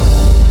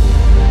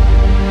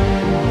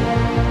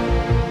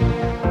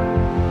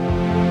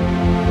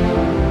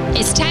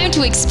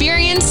to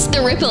experience the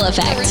ripple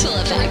effect.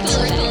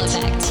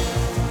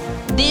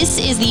 This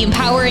is the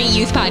Empowering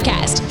Youth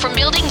Podcast from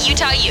Building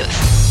Utah Youth,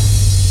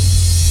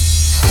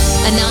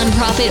 a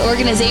nonprofit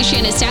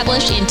organization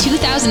established in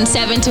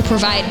 2007 to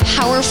provide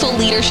powerful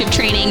leadership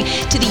training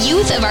to the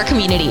youth of our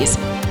communities.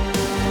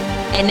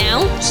 And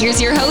now,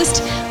 here's your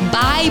host,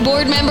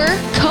 board member,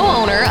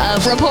 co-owner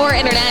of Rapport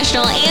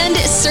International, and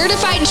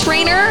certified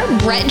trainer,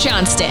 Brett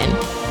Johnston.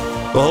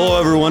 Well, hello,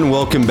 everyone.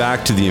 Welcome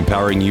back to the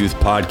Empowering Youth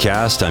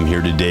Podcast. I'm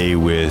here today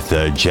with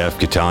Jeff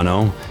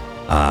Gaetano,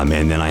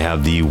 and then I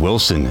have the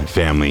Wilson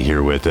family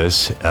here with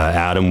us,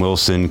 Adam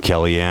Wilson,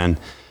 Kellianne,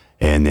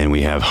 and then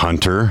we have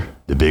Hunter,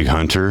 the big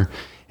Hunter,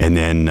 and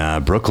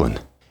then Brooklyn.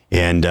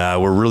 And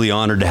we're really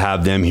honored to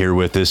have them here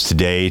with us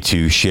today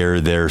to share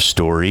their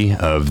story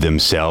of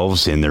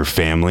themselves and their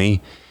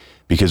family,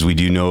 because we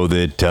do know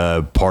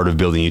that part of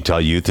Building Utah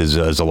Youth is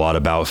a lot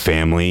about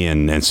family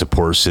and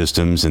support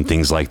systems and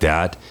things like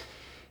that.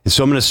 And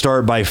so I'm going to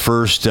start by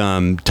first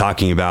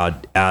talking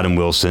about Adam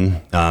Wilson.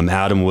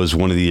 Adam was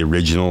one of the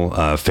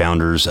original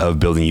founders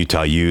of Building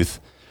Utah Youth.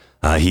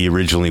 He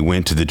originally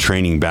went to the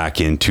training back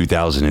in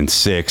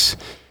 2006,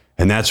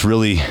 and that's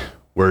really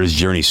where his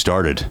journey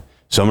started.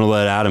 So I'm going to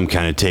let Adam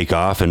kind of take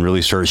off and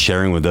really start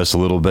sharing with us a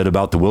little bit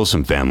about the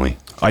Wilson family.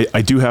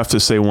 I do have to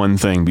say one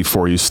thing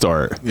before you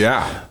start.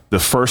 Yeah. The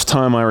first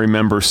time I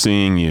remember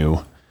seeing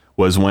you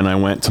was when I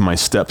went to my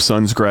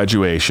stepson's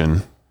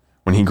graduation,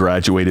 when he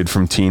graduated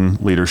from Teen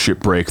Leadership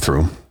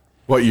Breakthrough.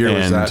 What year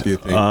was that, do you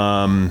think?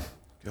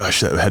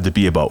 Gosh, that had to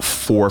be about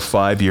 4 or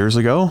 5 years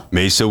ago.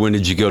 Mesa, when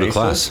did you go to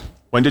class?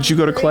 When did you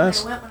go to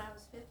class? I went when I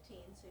was 15,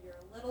 so you're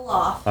a little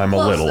off. I'm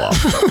a little off.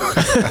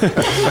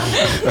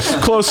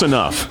 Close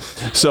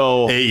enough.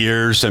 So 8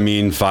 years,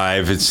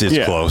 5, it's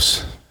Yeah.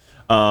 close.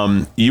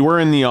 You were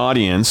in the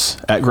audience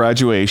at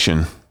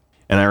graduation,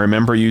 and I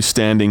remember you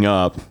standing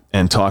up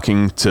and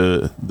talking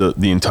to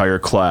the entire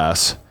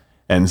class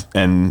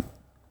and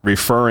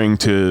referring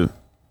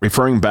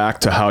back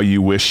to how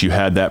you wish you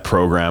had that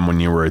program when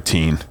you were a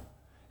teen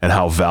and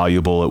how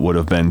valuable it would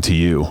have been to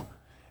you.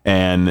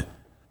 And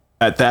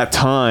at that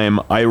time,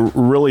 I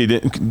really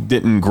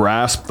didn't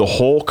grasp the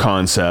whole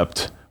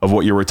concept of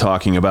what you were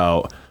talking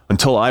about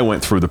until I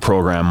went through the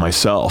program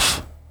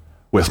myself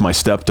with my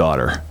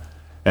stepdaughter.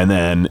 And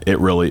then it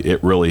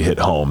really hit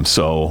home.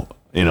 So,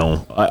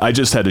 I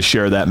just had to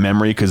share that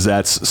memory because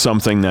that's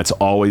something that's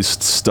always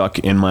stuck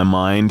in my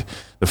mind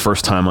the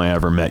first time I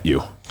ever met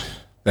you.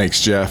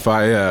 Thanks, Jeff.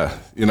 I'm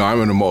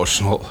an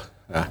emotional.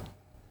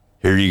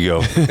 Here you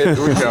go.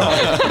 Here we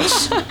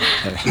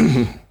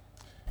go.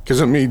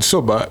 Because it means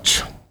so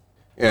much.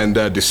 And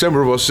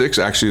December of 2006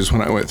 actually is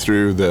when I went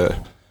through the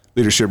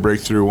Leadership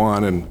Breakthrough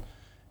 1,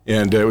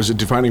 and it was a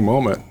defining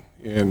moment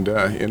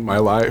in my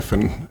life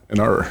and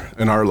in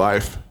our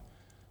life.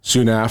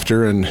 Soon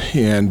after, and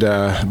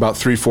about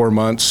 3-4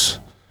 months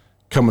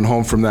coming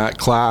home from that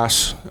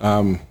class,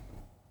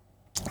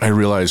 I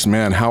realized,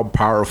 man, how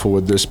powerful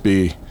would this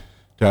be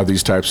to have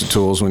these types of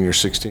tools when you're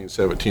 16,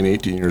 17,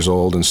 18 years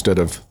old instead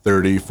of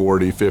 30,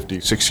 40, 50,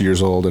 60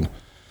 years old. And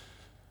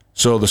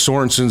so the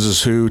Sorensens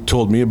is who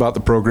told me about the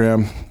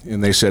program,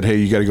 and they said, hey,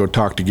 you got to go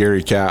talk to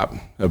Gary Kapp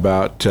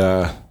about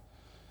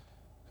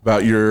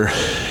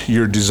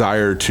your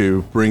desire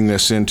to bring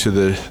this into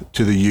the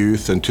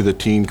youth and to the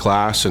teen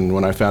class. And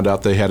when I found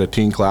out they had a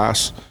teen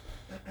class,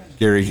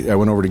 I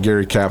went over to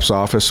Gary Kapp's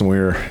office, and we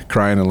were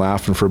crying and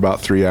laughing for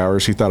about 3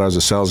 hours. He thought I was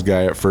a sales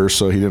guy at first,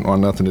 so he didn't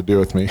want nothing to do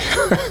with me.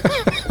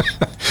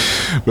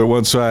 But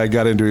once I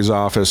got into his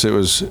office, it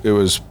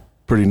was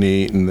pretty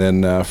neat. And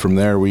then from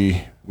there,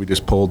 we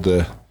just pulled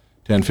the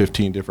 10,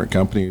 15 different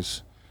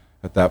companies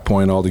at that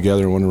point all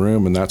together in one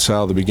room. And that's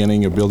how the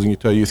beginning of Building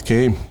Utah Youth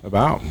came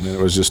about. And it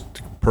was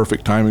just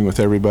perfect timing with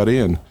everybody.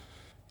 And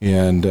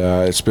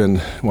it's been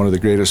one of the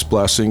greatest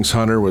blessings.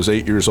 Hunter was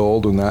 8 years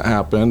old when that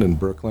happened, and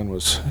Brooklyn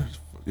was,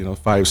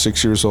 5,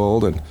 6 years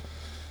old.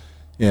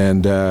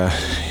 And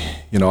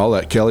I'll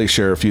let Kelly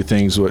share a few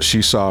things what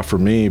she saw for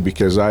me,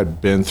 because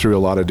I'd been through a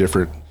lot of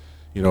different,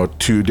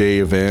 2-day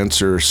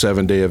events or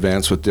 7-day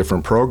events with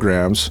different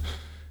programs.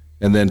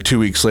 And then 2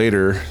 weeks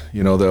later,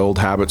 the old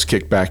habits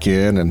kick back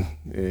in, and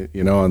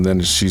then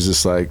she's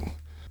just like,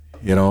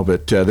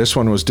 but this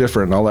one was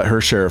different. I'll let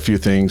her share a few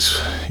things,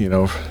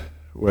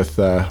 with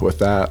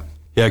that.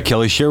 Yeah,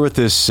 Kelly, share with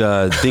us,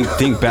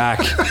 think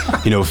back,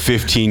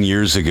 15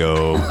 years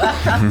ago.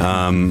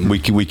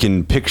 We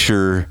can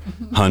picture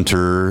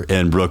Hunter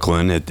and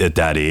Brooklyn at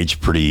that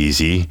age pretty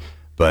easy,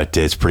 but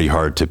it's pretty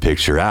hard to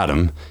picture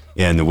Adam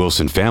and the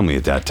Wilson family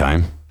at that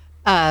time.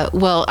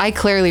 Well, I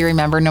clearly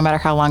remember, no matter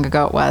how long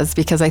ago it was,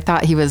 because I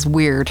thought he was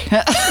weird.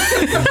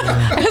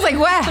 I was like,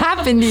 what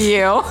happened to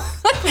you?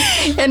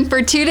 And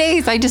for 2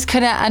 days, I just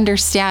couldn't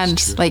understand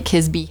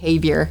his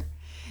behavior.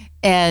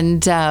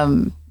 And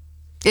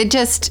it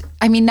just,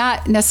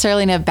 not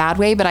necessarily in a bad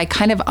way, but I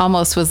kind of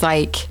almost was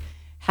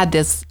had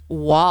this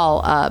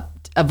wall up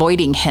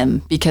avoiding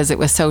him because it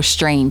was so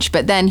strange.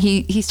 But then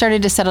he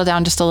started to settle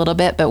down just a little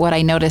bit. But what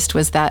I noticed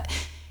was that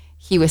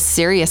he was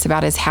serious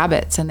about his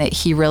habits and that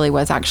he really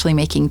was actually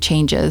making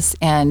changes.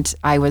 And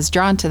I was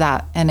drawn to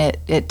that, and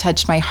it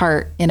touched my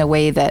heart in a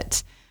way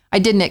that I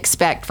didn't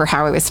expect for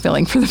how I was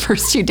feeling for the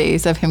first 2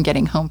 days of him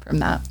getting home from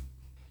that.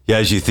 Yeah,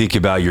 as you think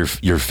about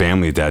your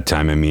family at that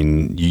time, I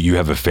mean, you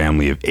have a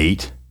family of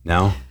 8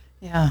 now?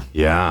 Yeah.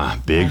 Yeah,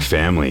 big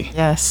family.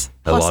 Yes.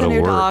 A lot of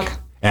work. Dog.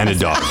 And a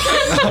dog.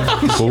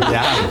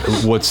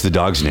 What's the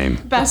dog's name?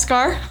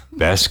 Beskar.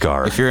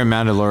 Beskar. If you're a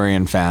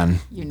Mandalorian fan,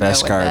 You know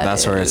Beskar, what that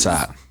that's where is. it's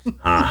at.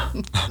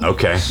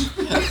 Okay.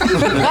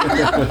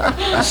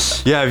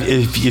 Yeah,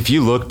 if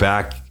you look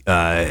back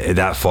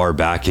that far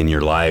back in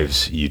your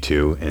lives, you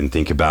two, and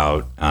think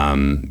about,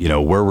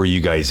 where were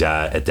you guys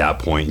at that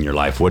point in your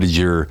life? What was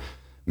your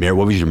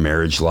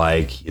marriage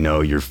like?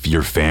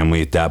 Your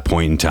family at that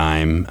point in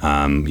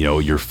time.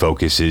 Your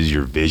focuses,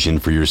 your vision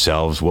for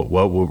yourselves. What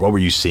were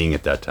you seeing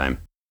at that time?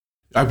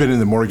 I've been in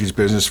the mortgage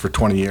business for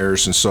 20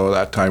 years, and so at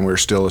that time we were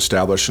still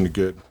establishing a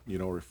good,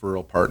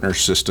 referral partner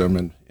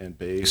system and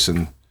base,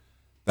 and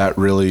that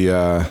really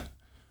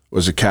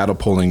was a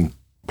catapulting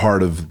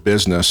part of the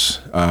business.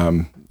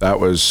 That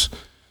was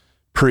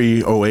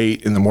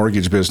pre-08 in the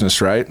mortgage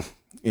business, right?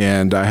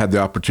 And I had the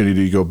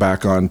opportunity to go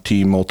back on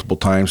team multiple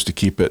times to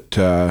keep it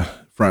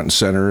front and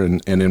center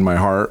and in my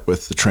heart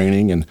with the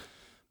training. And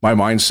my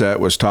mindset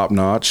was top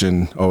notch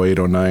in 08,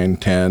 09,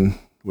 10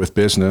 with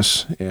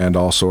business and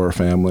also our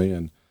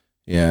family.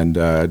 And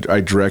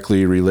I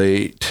directly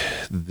relate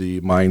the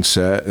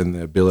mindset and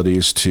the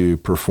abilities to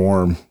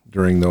perform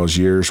during those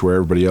years where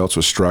everybody else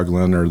was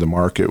struggling or the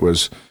market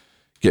was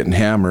getting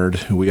hammered.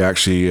 We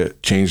actually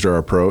changed our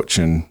approach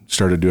and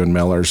started doing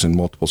mailers in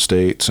multiple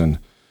states, and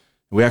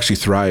we actually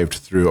thrived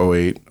through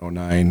 08,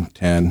 09,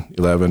 10,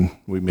 11.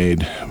 We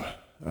made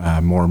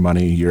more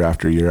money year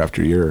after year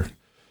after year,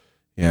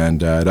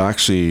 and it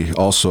actually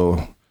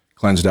also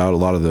cleansed out a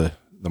lot of the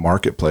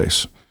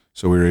marketplace,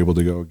 so we were able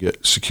to go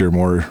secure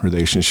more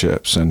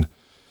relationships. And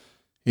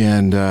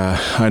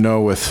I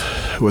know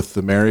with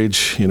the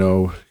marriage,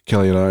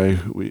 Kelly and I,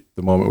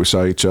 the moment we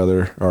saw each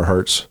other, our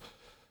hearts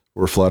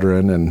were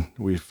fluttering, and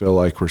we feel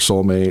like we're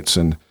soulmates.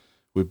 And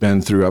we've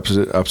been through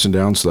ups and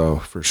downs, though,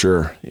 for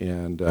sure.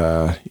 And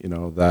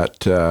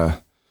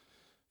that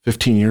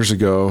 15 years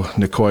ago,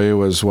 Nicoya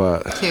was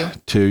what?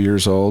 2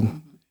 years old,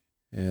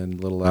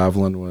 and little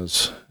Avalyn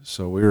was.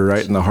 So we were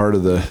right in the heart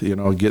of the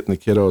getting the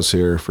kiddos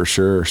here for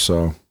sure.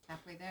 So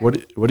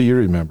what do you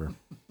remember?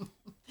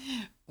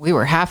 We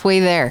were halfway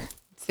there,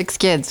 6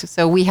 kids.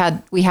 So we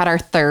had our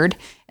third,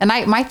 and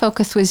my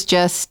focus was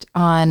just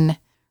on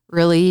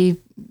really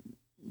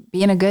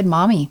being a good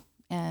mommy.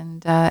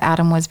 And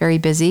Adam was very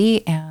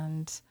busy,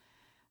 and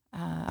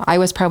I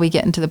was probably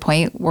getting to the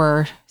point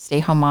where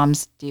stay-home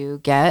moms do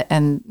get,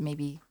 and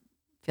maybe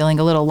feeling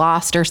a little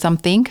lost or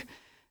something.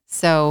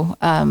 So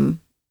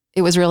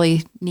it was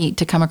really neat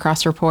to come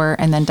across Rapport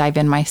and then dive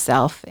in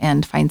myself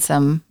and find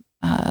some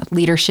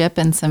leadership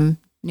and some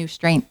new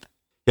strength.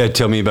 Yeah,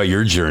 tell me about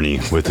your journey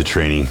with the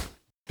training,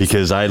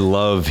 because I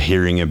love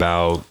hearing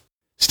about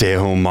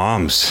stay-at-home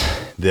moms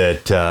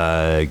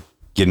that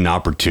get an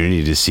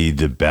opportunity to see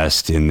the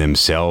best in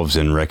themselves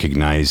and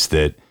recognize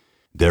that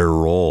their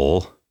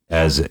role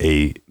as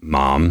a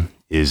mom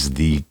is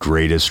the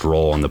greatest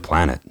role on the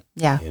planet.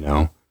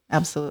 Yeah.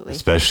 Absolutely.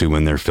 Especially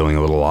when they're feeling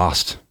a little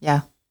lost.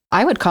 Yeah.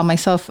 I would call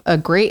myself a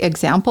great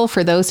example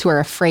for those who are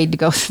afraid to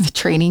go through the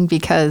training,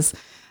 because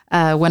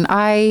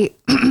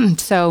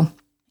so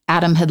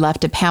Adam had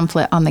left a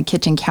pamphlet on the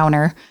kitchen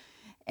counter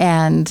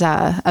and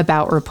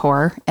about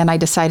Rapport, and I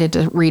decided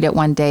to read it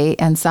one day,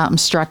 and something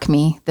struck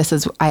me.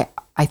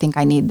 I think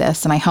I need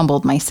this. And I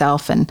humbled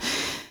myself, and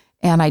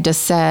I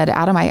just said,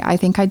 Adam, I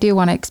think I do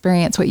want to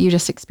experience what you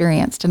just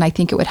experienced. And I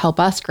think it would help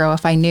us grow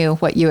if I knew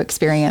what you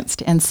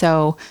experienced. And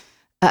so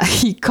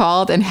he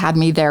called and had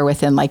me there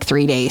within like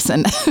 3 days,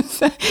 and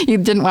he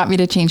didn't want me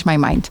to change my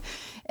mind.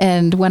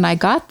 And when I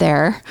got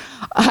there,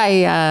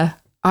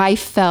 I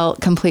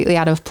felt completely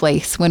out of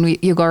place when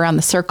you go around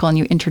the circle and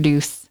you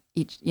introduce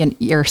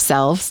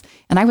yourselves.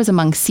 And I was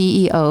among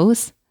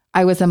CEOs.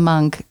 I was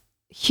among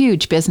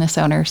huge business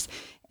owners.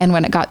 And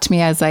when it got to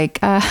me, I was like,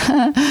 I'm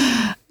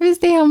a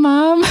stay-at-home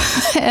mom.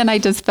 And I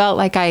just felt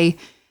like I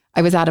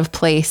was out of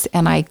place.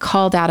 And I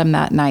called Adam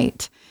that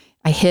night.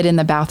 I hid in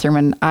the bathroom,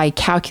 and I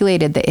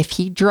calculated that if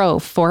he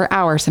drove 4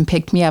 hours and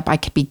picked me up, I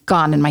could be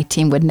gone and my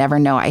team would never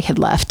know I had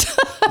left.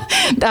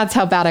 That's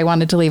how bad I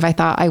wanted to leave. I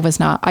thought I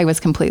was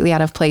completely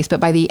out of place. But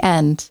by the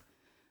end,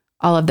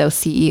 all of those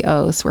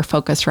CEOs were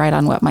focused right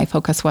on what my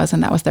focus was,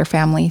 and that was their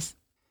families.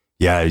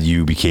 Yeah,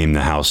 you became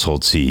the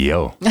household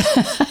CEO.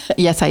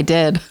 Yes, I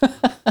did.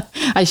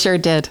 I sure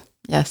did.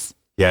 Yes.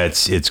 Yeah,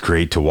 it's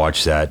great to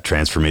watch that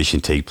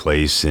transformation take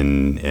place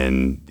and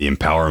the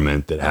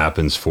empowerment that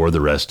happens for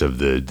the rest of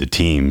the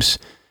teams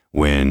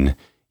when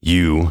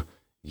you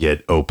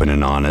get open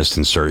and honest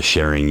and start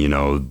sharing,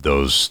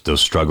 those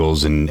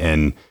struggles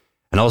and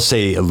I'll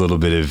say a little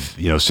bit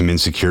of, some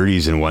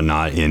insecurities and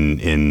whatnot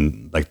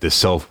in like the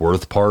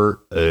self-worth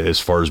part as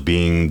far as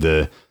being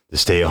the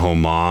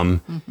stay-at-home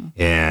mom. Mm-hmm.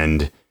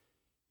 And,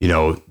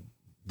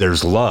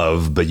 there's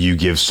love, but you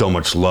give so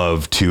much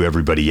love to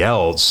everybody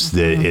else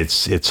that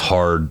it's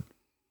hard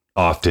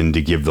often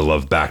to give the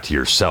love back to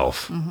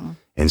yourself.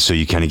 And so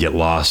you kind of get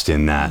lost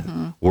in that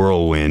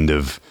whirlwind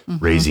of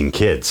raising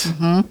kids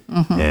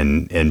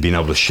and being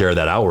able to share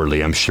that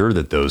outwardly. I'm sure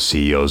that those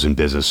CEOs and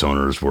business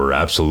owners were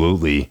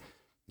absolutely,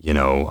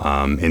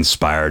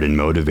 inspired and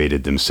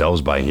motivated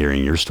themselves by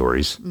hearing your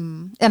stories.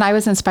 And I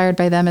was inspired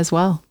by them as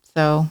well.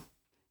 So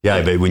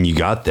yeah, but when you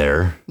got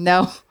there,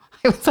 no,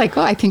 I was like,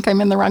 I think I'm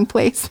in the wrong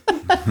place.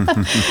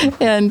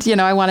 And,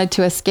 I wanted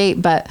to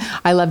escape, but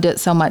I loved it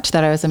so much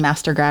that I was a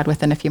master grad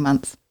within a few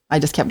months. I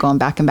just kept going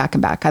back and back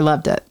and back. I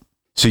loved it.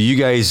 So you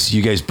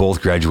guys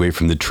both graduate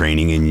from the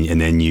training and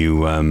then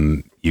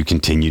you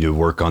continue to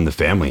work on the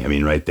family. I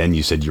mean, right then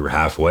you said you were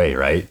halfway,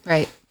 right?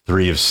 Right.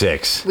 3 of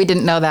 6. We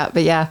didn't know that,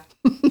 but yeah.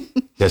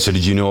 Yeah. So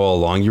did you know all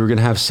along you were going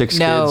to have 6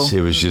 No. kids?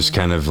 It was just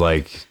kind of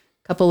like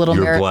Couple little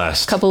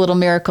blessed. Couple little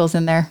miracles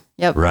in there.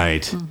 Yep.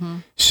 Right.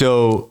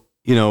 So,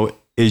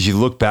 as you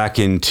look back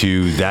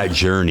into that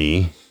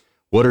journey,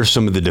 what are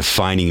some of the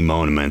defining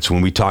moments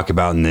when we talk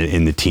about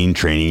in the teen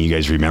training? You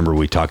guys remember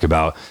we talk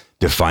about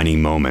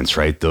defining moments,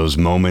 right? Those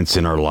moments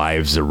in our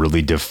lives that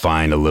really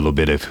define a little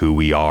bit of who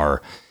we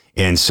are.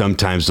 And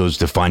sometimes those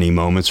defining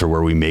moments are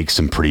where we make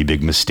some pretty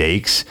big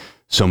mistakes.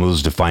 Some of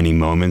those defining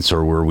moments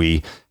are where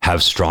we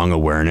have strong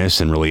awareness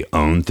and really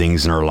own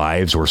things in our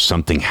lives, or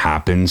something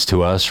happens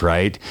to us,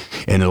 right?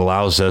 And it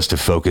allows us to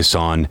focus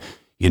on,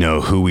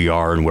 who we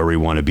are and where we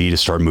want to be to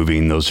start moving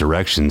in those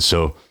directions.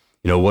 So,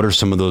 what are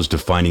some of those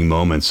defining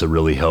moments that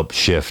really help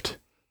shift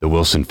the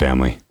Wilson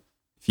family?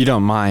 If you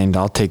don't mind,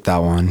 I'll take that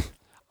one.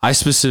 I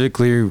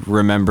specifically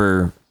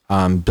remember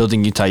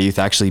building Utah Youth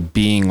actually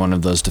being one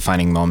of those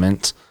defining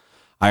moments.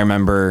 I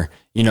remember,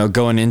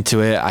 going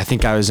into it, I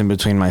think I was in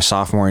between my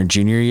sophomore and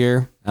junior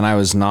year, and I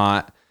was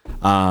not,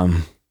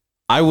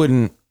 I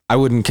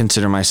wouldn't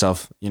consider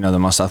myself, the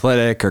most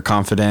athletic or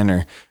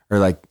confident or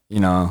like,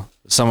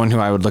 someone who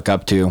I would look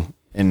up to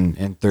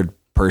in third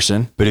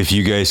person. But if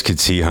you guys could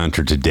see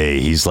Hunter today,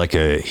 he's like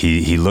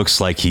he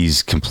looks like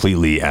he's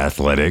completely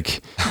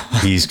athletic.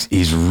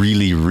 He's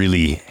really,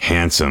 really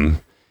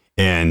handsome.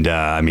 And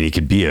he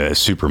could be a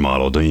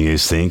supermodel, don't you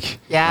guys think?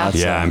 Yeah.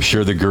 Yeah, I'm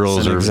sure the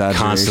girls are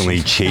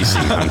constantly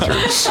chasing Hunter.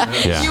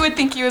 Yeah. You would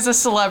think he was a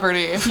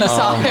celebrity if you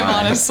saw him,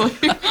 honestly.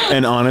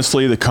 And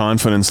honestly, the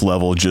confidence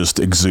level just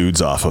exudes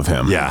off of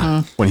him.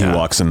 Yeah. When he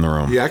walks in the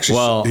room. He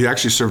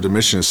actually served a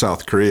mission in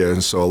South Korea,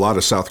 and so a lot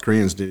of South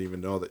Koreans didn't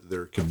even know that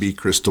there could be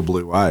crystal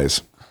blue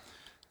eyes.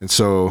 And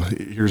so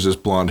here's this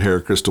blonde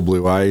hair, crystal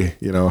blue eye,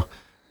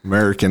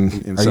 American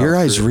in South Are your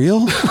Korea. eyes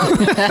real?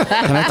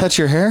 Can I touch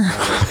your hair?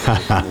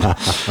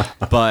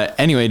 But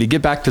anyway, to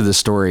get back to the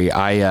story,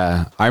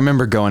 I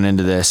remember going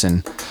into this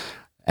and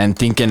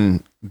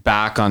thinking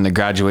back on the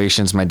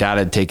graduations my dad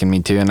had taken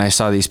me to, and I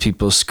saw these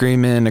people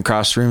screaming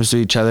across rooms to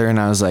each other, and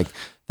I was like,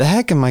 the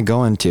heck am I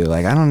going to?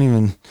 Like, I don't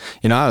even,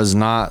 I was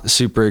not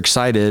super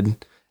excited,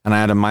 and I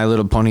had a My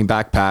Little Pony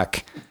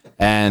backpack,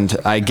 and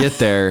I get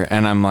there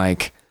and I'm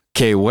like,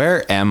 okay,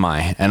 where am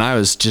I? And I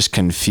was just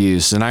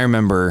confused. And I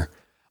remember,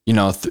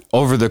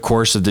 over the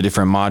course of the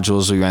different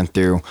modules we went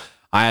through,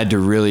 I had to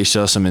really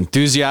show some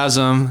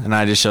enthusiasm, and I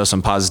had to show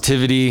some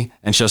positivity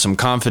and show some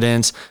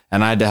confidence.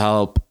 And I had to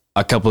help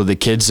a couple of the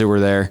kids that were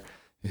there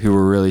who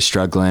were really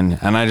struggling.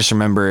 And I just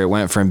remember it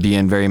went from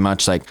being very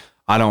much like,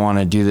 I don't want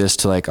to do this,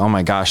 to like, oh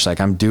my gosh,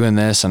 like I'm doing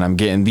this and I'm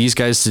getting these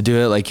guys to do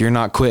it. Like, you're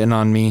not quitting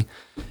on me.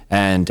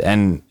 And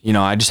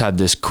I just had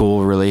this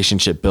cool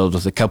relationship built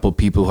with a couple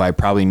people who I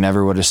probably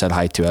never would have said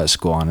hi to at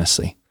school,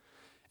 honestly.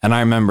 And I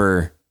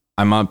remember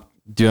I'm up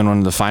doing one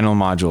of the final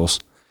modules,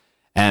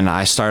 and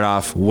I start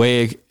off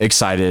way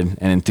excited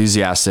and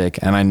enthusiastic,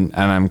 and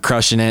I'm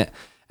crushing it.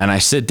 And I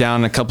sit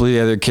down, a couple of the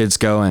other kids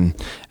go, and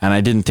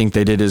I didn't think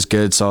they did as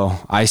good. So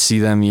I see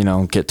them,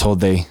 get told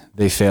they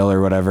fail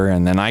or whatever.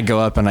 And then I go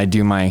up and I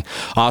do my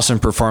awesome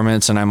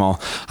performance, and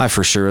I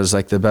for sure was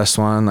like the best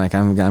one. Like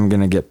I'm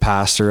going to get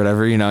passed or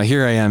whatever,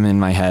 here I am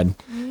in my head.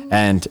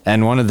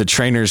 And one of the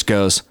trainers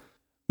goes,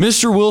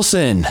 Mr.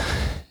 Wilson,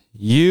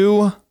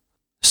 you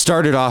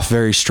started off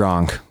very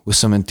strong with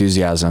some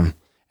enthusiasm,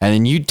 and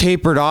then you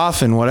tapered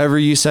off, and whatever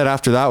you said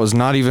after that was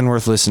not even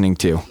worth listening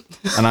to.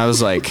 And I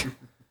was like,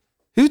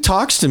 who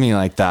talks to me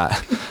like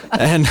that?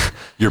 And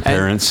your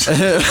parents.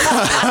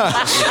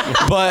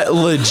 But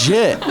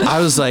legit, I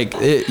was like,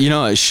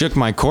 it shook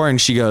my core. And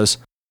she goes,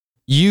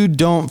 you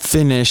don't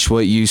finish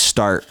what you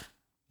start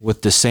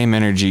with the same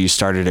energy you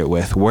started it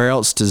with. Where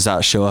else does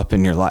that show up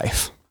in your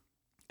life?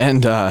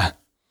 And I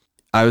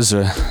was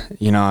a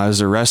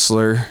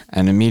wrestler,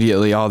 and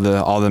immediately all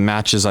the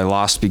matches I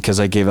lost because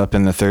I gave up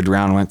in the third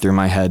round went through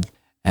my head.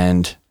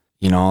 And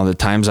all the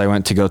times I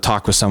went to go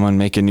talk with someone,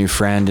 make a new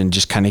friend, and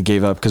just kind of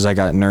gave up because I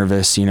got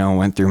nervous,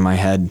 went through my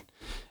head.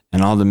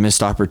 And all the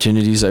missed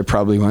opportunities I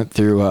probably went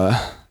through,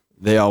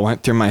 they all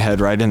went through my head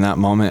right in that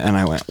moment. And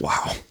I went,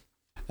 wow,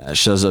 that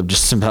shows up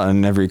just about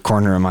in every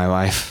corner of my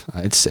life,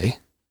 I'd say.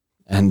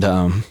 And,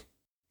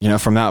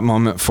 from that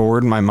moment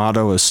forward, my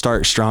motto was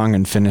start strong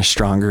and finish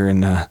stronger.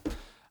 And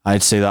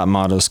I'd say that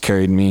motto's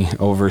carried me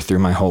over through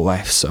my whole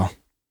life. So,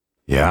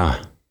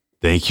 Yeah.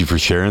 Thank you for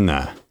sharing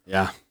that.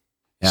 yeah.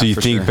 So you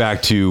for think sure.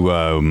 back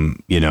to,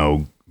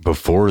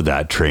 before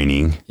that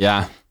training,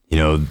 Yeah.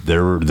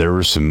 there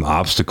were some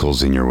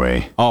obstacles in your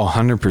way. Oh,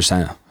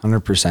 100%.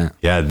 100%.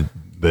 Yeah.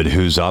 But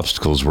whose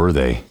obstacles were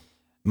they?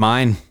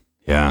 Mine.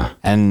 Yeah.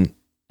 And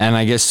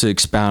I guess to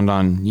expound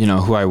on,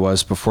 who I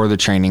was before the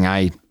training,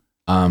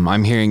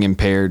 I'm hearing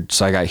impaired.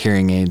 So I got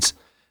hearing aids.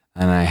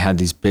 And I had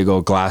these big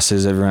old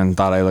glasses. Everyone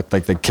thought I looked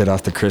like the kid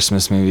off the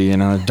Christmas movie,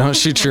 don't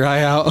shoot your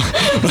eye out.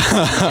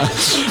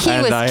 He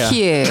was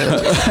cute.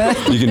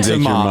 You can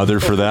thank your mother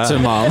for that. To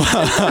mom.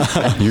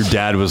 Your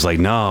dad was like,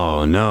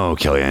 no,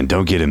 Kellyanne,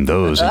 don't get him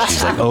those. And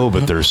she's like, oh,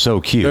 but they're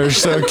so cute. They're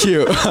so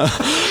cute.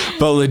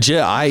 But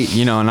legit,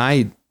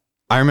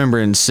 I remember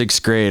in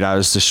 6th grade, I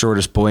was the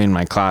shortest boy in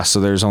my class. So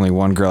there's only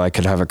one girl I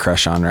could have a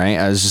crush on, right?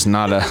 I was just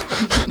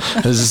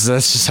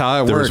that's just how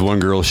it worked. There was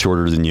one girl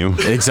shorter than you.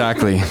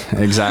 Exactly.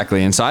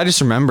 And so I just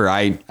remember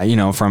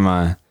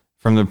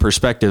from the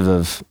perspective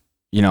of,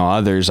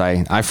 others,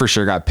 I for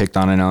sure got picked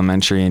on in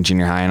elementary and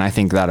junior high. And I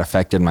think that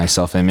affected my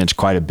self-image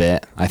quite a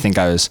bit. I think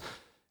I was,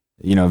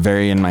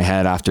 very in my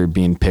head after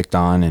being picked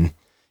on and,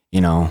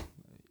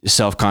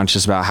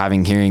 self-conscious about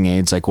having hearing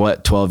aids. Like,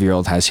 what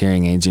 12-year-old has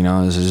hearing aids? It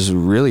was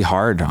really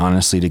hard,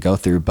 honestly, to go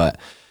through. But,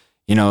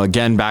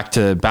 again, back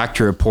to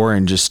rapport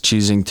and just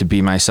choosing to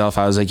be myself.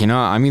 I was like,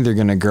 I'm either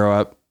going to grow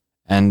up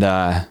and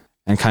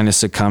kind of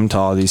succumb to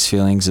all these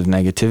feelings of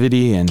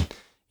negativity and,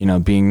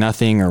 being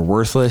nothing or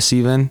worthless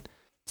even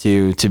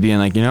to being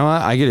like, what,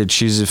 I get to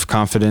choose if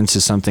confidence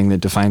is something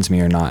that defines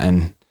me or not.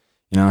 And,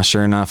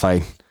 sure enough,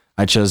 I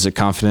chose that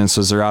confidence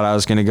was the route I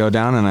was going to go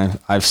down, and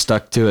I've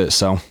stuck to it.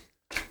 So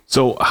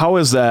how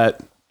has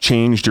that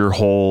changed your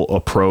whole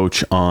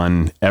approach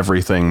on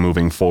everything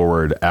moving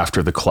forward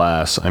after the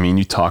class? I mean,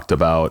 you talked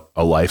about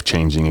a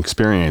life-changing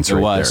experience it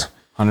right was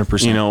there.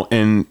 100%.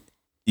 And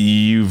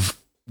you've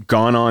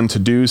gone on to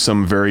do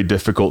some very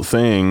difficult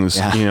things.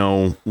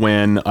 Yeah.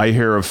 When I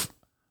hear of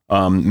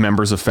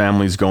members of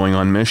families going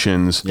on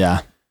missions,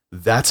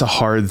 that's a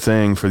hard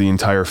thing for the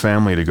entire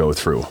family to go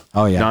through.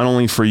 Oh, yeah. Not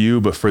only for you,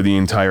 but for the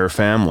entire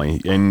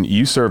family. And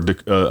you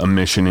served a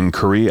mission in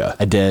Korea.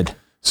 I did.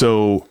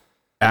 So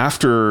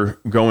after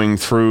going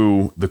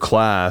through the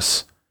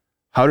class,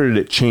 how did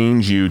it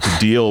change you to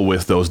deal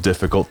with those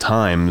difficult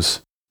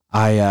times?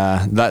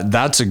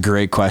 That's a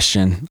great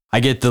question. I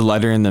get the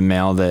letter in the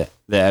mail that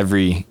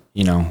every,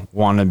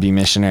 wannabe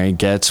missionary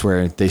gets,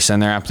 where they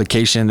send their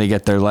application, they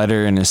get their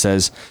letter, and it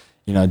says,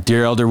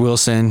 Dear Elder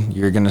Wilson,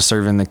 you're going to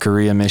serve in the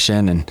Korea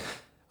mission. And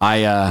I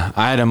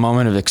had a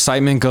moment of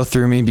excitement go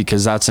through me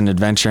because that's an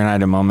adventure. And I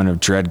had a moment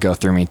of dread go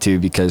through me too,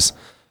 because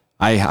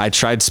I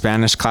tried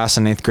Spanish class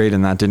in 8th grade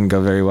and that didn't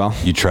go very well.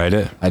 You tried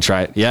it? I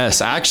tried. Yes.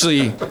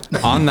 Actually,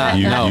 on that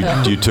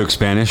note. You took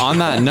Spanish? On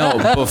that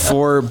note,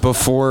 before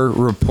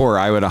rapport,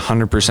 I would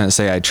 100%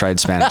 say I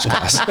tried Spanish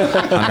class.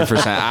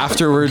 100%.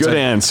 Afterwards, good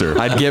answer.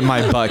 I'd get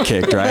my butt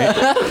kicked, right?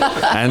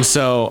 And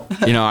so,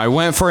 I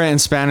went for it in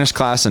Spanish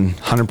class and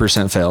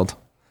 100% failed.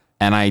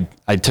 And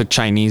I took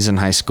Chinese in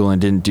high school and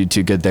didn't do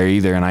too good there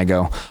either. And I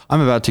go,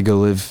 I'm about to go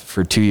live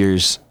for 2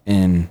 years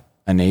in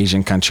an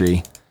Asian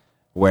country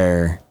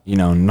where,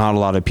 not a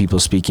lot of people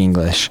speak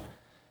English,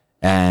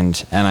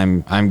 and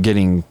I'm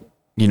getting,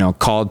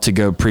 called to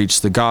go preach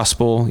the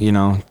gospel,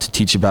 to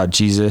teach about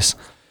Jesus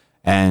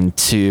and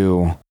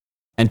to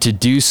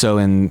do so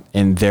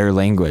in their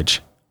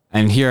language.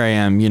 And here I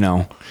am,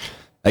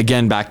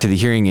 again, back to the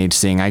hearing aids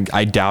thing.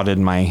 I doubted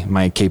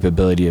my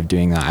capability of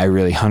doing that. I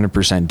really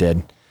 100%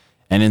 did.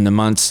 And in the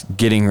months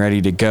getting ready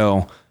to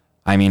go,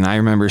 I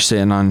remember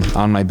sitting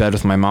on my bed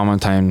with my mom one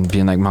time and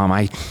being like, Mom,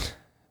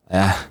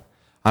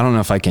 I don't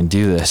know if I can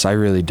do this. I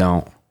really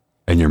don't.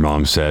 And your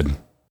mom said?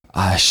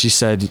 She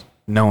said,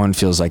 no one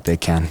feels like they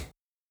can.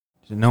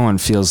 No one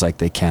feels like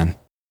they can.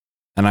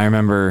 And I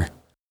remember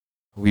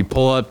we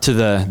pull up to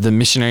the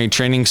missionary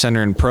training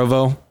center in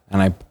Provo, and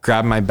I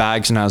grabbed my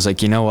bags and I was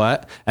like, you know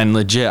what? And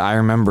legit, I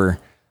remember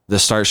the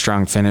start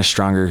strong, finish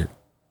stronger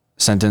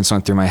sentence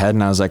went through my head,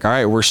 and I was like, all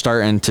right, we're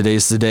starting.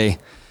 Today's the day.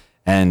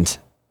 And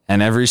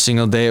every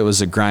single day it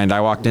was a grind.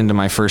 I walked into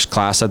my first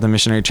class at the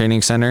missionary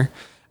training center,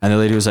 and the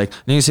lady was like,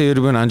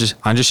 여러분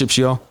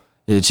앉으십시오.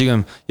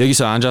 지금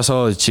여기서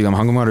앉아서 지금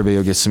한국말을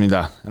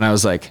배우겠습니다. And I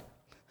was like,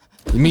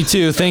 me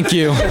too, thank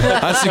you.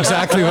 That's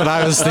exactly what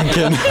I was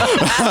thinking.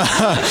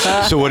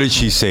 So what did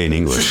she say in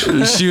English?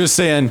 She was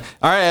saying,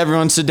 all right,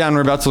 everyone sit down.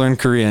 We're about to learn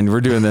Korean.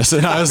 We're doing this.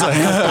 And I was like,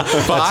 that's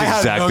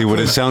exactly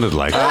what it sounded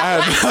like. I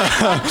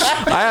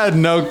had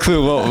no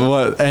clue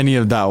what any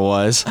of that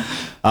was.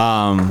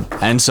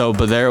 And so,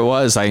 but there it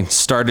was. I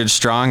started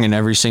strong, and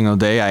every single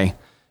day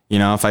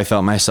if I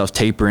felt myself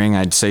tapering,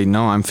 I'd say,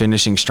 no, I'm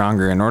finishing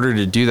stronger. In order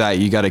to do that,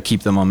 you got to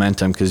keep the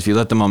momentum, because if you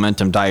let the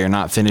momentum die, you're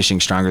not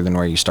finishing stronger than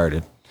where you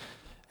started.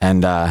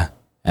 And that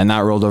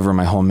rolled over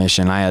my whole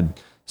mission. I had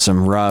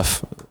some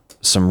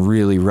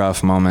really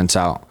rough moments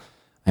out.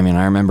 I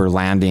remember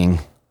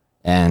landing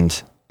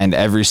and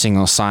every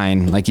single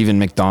sign, like even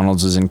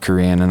McDonald's was in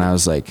Korean. And I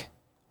was like,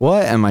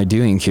 what am I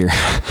doing here?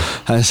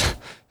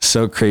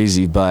 so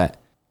crazy. But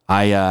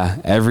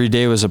every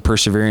day was a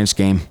perseverance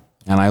game,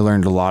 and I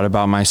learned a lot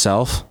about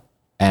myself,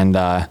 and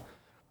I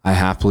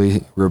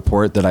happily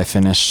report that I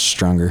finished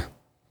stronger.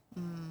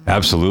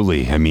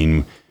 Absolutely. I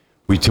mean,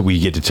 we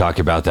get to talk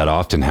about that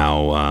often,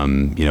 how,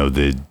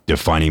 the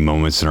defining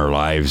moments in our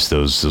lives,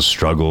 those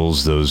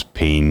struggles, those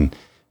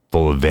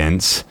painful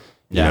events,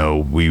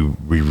 we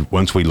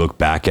once we look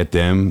back at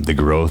them, the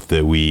growth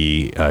that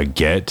we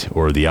get,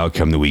 or the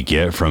outcome that we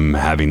get from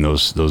having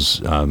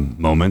those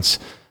moments,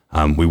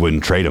 we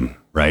wouldn't trade them,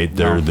 right?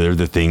 They're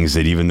the things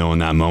that, even though in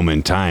that moment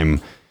in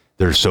time,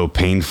 they're so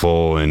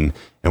painful, and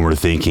we're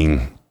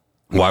thinking,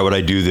 why would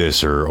I do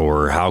this?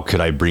 Or how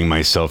could I bring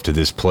myself to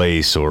this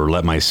place, or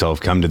let myself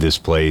come to this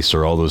place,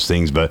 or all those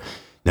things. But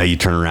now you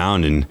turn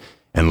around and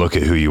look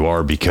at who you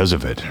are because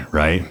of it.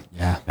 Right.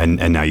 Yeah. And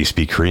now you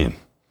speak Korean.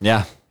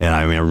 Yeah. And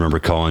I remember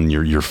calling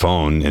your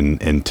phone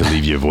and to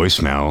leave you a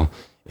voicemail,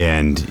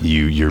 and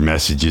your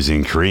message is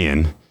in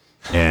Korean.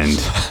 And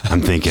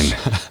I'm thinking,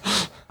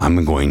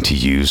 I'm going to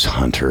use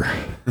Hunter.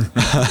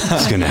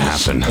 It's going to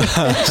happen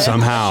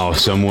somehow,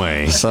 some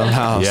way.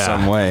 Somehow,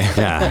 some way.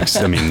 Yeah.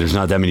 I mean, there's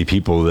not that many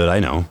people that I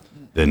know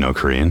that know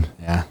Korean.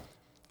 Yeah.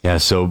 Yeah.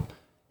 So,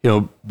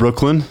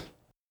 Brooklyn,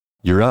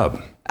 you're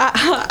up.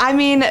 I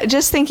mean,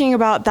 just thinking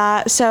about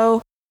that.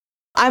 So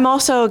I'm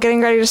also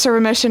getting ready to serve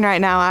a mission right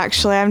now,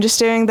 actually. I'm just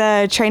doing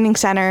the training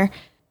center,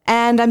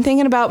 and I'm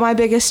thinking about my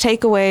biggest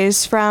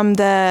takeaways from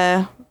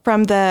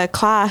the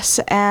class.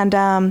 And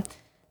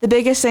the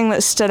biggest thing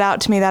that stood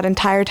out to me that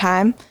entire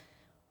time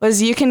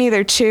was you can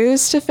either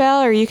choose to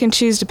fail or you can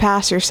choose to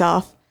pass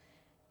yourself.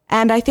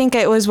 And I think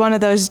it was one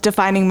of those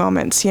defining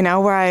moments,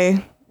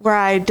 where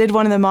I did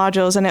one of the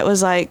modules, and it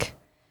was like,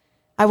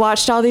 I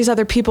watched all these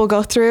other people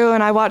go through,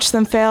 and I watched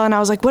them fail, and I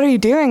was like, what are you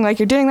doing? Like,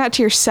 you're doing that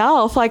to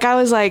yourself. Like, I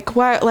was like,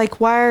 why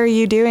are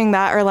you doing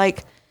that? Or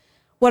like,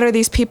 what are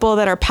these people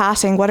that are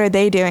passing? What are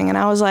they doing? And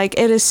I was like,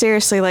 it is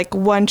seriously like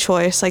one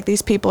choice. Like,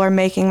 these people are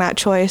making that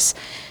choice.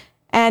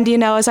 And,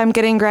 as I'm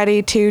getting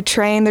ready to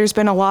train, there's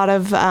been a lot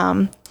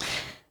of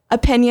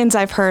opinions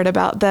I've heard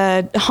about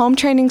the home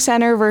training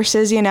center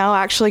versus,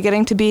 actually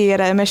getting to be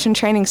at a mission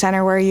training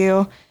center where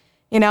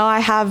I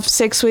have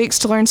 6 weeks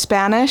to learn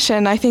Spanish,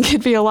 and I think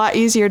it'd be a lot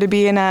easier to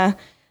be in a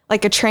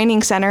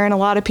training center. And a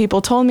lot of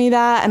people told me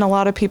that, and a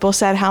lot of people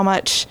said how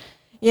much,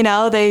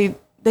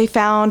 they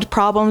found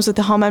problems with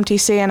the home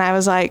MTC. And I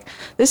was like,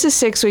 this is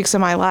 6 weeks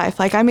of my life.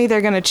 Like, I'm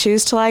either going to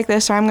choose to like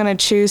this, or I'm going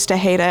to choose to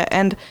hate it.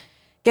 And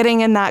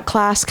getting in that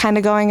class, kind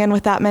of going in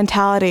with that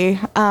mentality,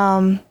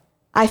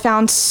 I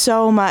found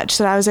so much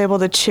that I was able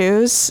to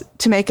choose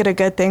to make it a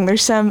good thing.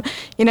 There's some,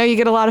 you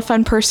get a lot of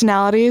fun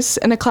personalities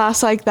in a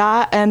class like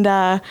that.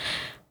 And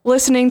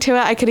listening to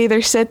it, I could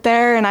either sit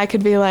there and I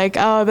could be like,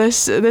 oh,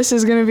 this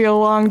is going to be a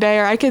long day,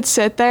 or I could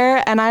sit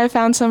there, and I have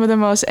found some of the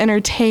most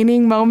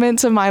entertaining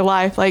moments of my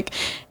life, like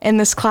in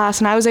this class.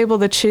 And I was able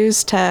to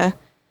choose to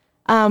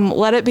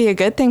let it be a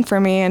good thing for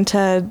me, and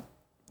to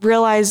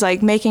realize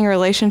like making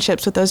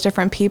relationships with those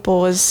different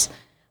people was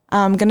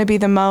going to be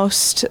the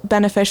most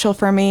beneficial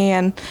for me.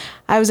 And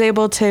I was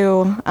able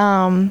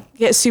to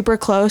get super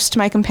close to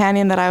my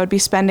companion, that I would be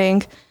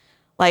spending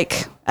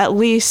like at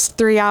least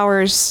 3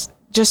 hours,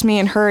 just me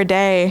and her a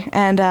day.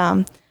 And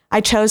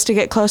I chose to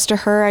get close to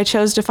her. I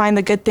chose to find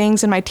the good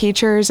things in my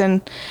teachers,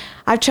 and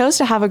I've chose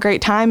to have a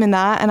great time in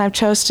that. And I've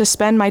chose to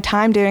spend my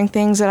time doing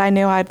things that I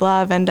knew I'd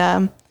love.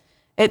 And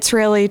it's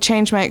really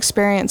changed my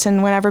experience.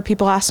 And whenever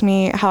people ask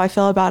me how I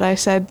feel about it, I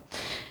said,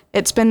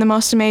 it's been the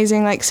most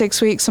amazing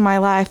 6 weeks of my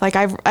life. Like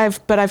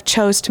I've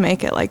chose to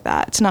make it like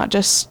that. It's not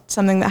just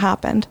something that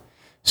happened.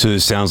 So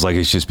it sounds like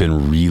it's just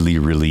been really,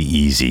 really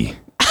easy.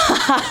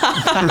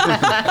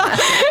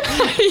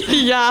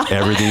 Yeah.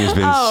 Everything has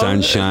been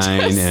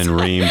sunshine and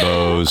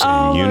rainbows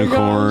and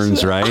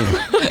unicorns, right?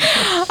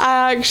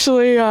 I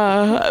actually,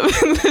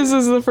 this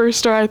is the first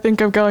story I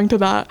think of going to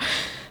that.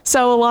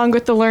 So along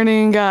with the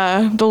learning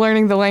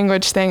the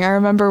language thing, I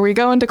remember we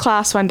go into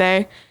class one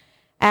day,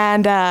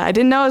 and I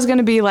didn't know it was going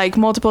to be like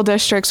multiple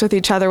districts with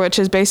each other, which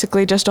is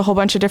basically just a whole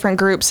bunch of different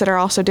groups that are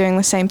also doing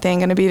the same thing,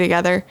 going to be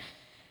together.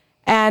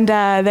 And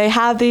they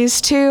have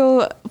these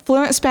two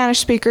fluent Spanish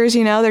speakers,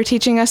 they're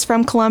teaching us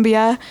from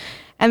Colombia,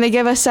 and they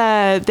give us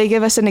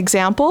an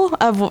example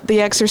of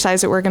the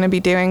exercise that we're going to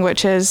be doing,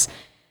 which is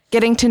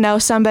getting to know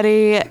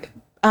somebody,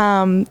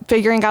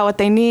 figuring out what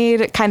they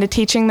need, kind of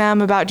teaching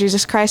them about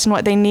Jesus Christ and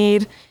what they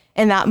need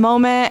in that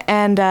moment.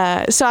 And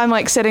so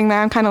I'm sitting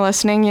there, I'm kind of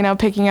listening,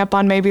 picking up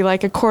on maybe a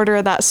quarter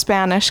of that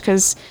Spanish,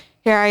 because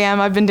here I am,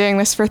 I've been doing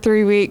this for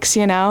 3 weeks,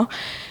 And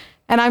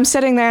I'm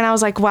sitting there, and I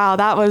was like, wow,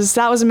 that was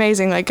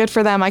amazing. Good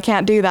for them. I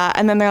can't do that.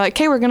 And then they're like,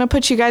 okay, we're going to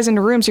put you guys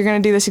into rooms. You're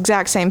going to do this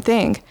exact same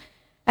thing.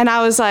 And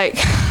I was like,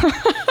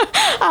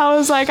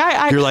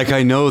 You're like,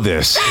 I know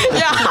this.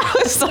 Yeah, I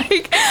was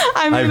like,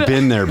 I've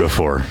been there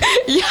before.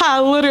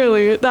 Yeah,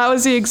 literally. That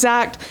was the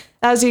exact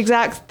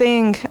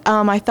thing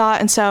I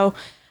thought. And so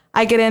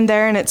I get in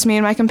there, and it's me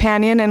and my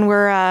companion, and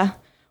we're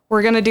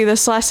going to do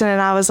this lesson.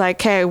 And I was like,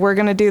 okay, we're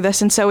going to do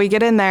this. And so we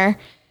get in there,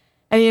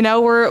 and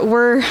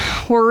we're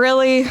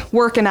really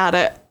working at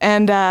it.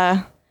 And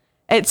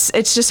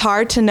it's just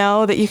hard to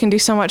know that you can do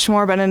so much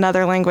more, but in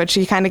another language,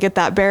 you kind of get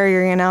that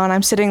barrier, and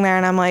I'm sitting there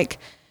and I'm like,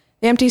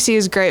 the MTC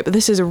is great, but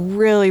this is a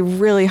really,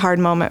 really hard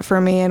moment for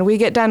me. And we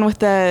get done with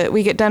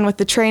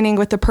the training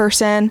with the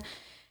person,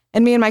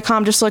 and me and my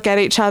comm just look at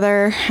each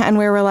other and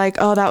we were like,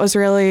 oh, that was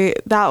really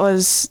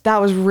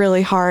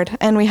hard.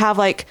 And we have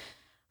like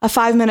a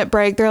 5-minute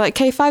break. They're like,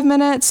 okay, 5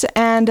 minutes.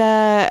 And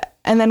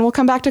then we'll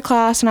come back to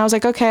class. And I was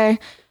like, okay.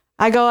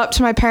 I go up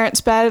to my parents'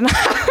 bed and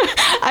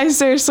I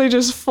seriously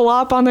just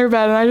flop on their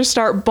bed and I just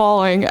start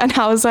bawling. And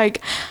I was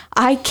like,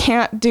 I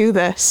can't do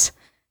this.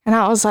 And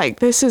I was like,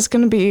 this is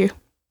going to be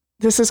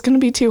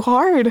too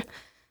hard.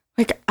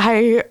 Like,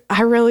 I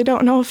really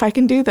don't know if I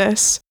can do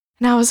this.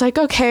 And I was like,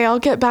 okay, I'll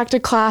get back to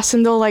class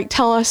and they'll like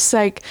tell us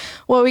like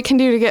what we can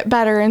do to get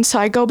better. And so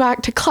I go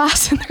back to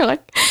class and they're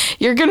like,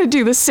 you're going to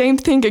do the same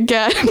thing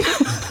again.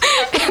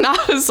 And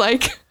I was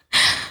like,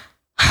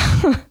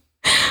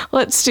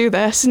 let's do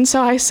this. And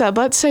so I said,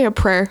 let's say a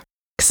prayer,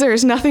 because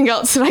there's nothing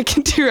else that I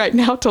can do right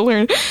now to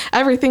learn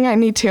everything I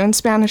need to in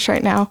Spanish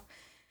right now.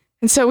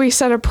 And so we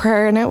said a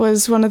prayer, and it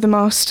was one of the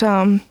most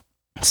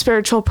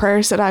spiritual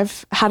prayers that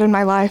I've had in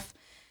my life.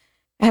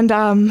 And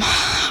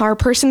our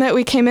person that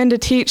we came in to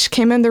teach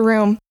came in the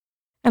room,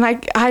 and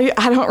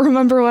I don't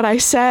remember what I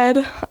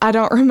said. I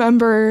don't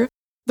remember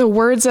the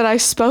words that I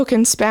spoke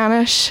in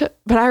Spanish,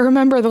 but I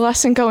remember the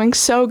lesson going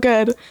so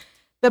good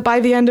that by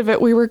the end of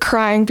it, we were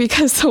crying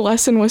because the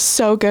lesson was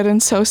so good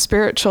and so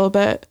spiritual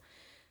that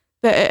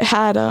it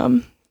had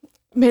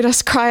made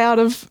us cry out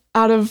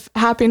of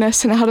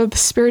happiness and out of the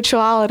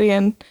spirituality.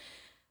 And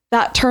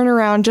that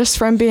turnaround just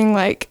from being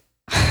like,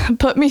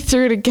 put me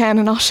through it again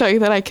and I'll show you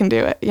that I can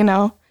do it,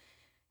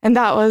 And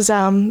that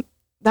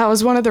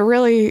was one of the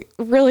really,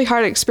 really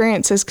hard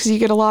experiences, because you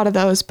get a lot of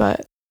those,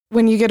 but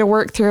when you get to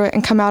work through it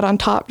and come out on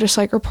top, just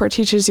like Report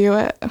teaches you,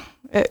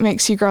 it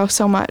makes you grow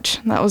so much.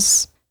 And that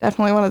was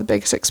definitely one of the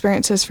biggest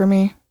experiences for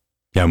me.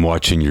 Yeah, I'm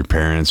watching your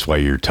parents while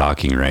you're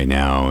talking right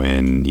now,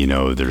 and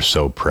they're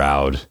so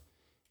proud.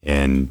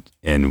 And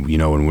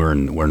when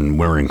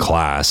we're in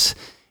class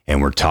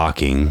and we're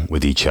talking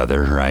with each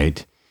other,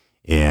 right?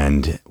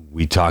 And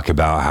we talk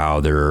about how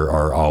there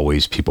are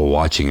always people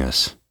watching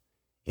us.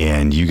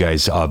 And you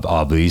guys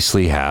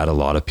obviously had a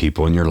lot of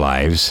people in your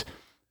lives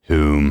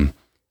whom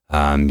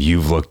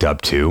you've looked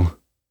up to,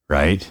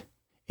 right?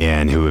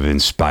 And who have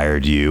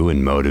inspired you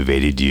and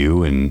motivated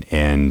you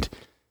and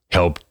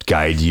helped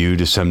guide you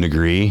to some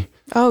degree.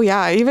 Oh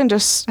yeah, even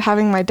just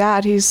having my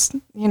dad, he's,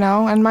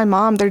 and my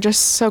mom, they're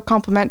just so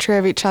complimentary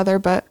of each other,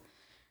 but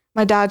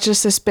my dad's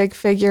just this big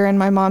figure and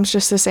my mom's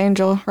just this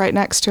angel right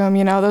next to him.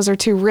 Those are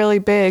two really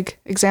big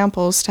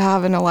examples to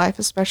have in a life,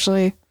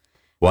 especially.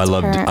 Well,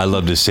 I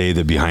love to say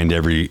that behind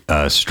every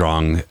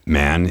strong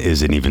man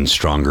is an even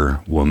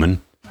stronger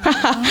woman.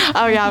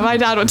 Oh yeah, my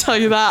dad would tell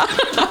you that.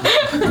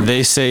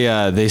 They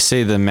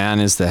say the man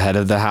is the head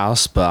of the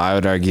house, but I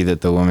would argue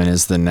that the woman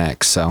is the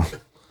neck. So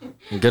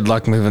good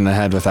luck moving the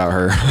head without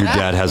her. Your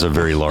dad has a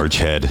very large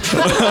head.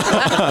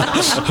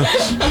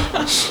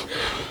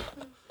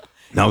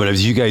 No, but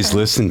as you guys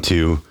listen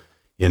to,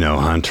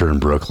 Hunter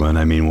and Brooklyn,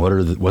 I mean,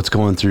 what's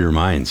going through your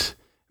minds?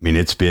 I mean,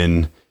 it's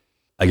been,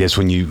 I guess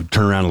when you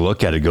turn around and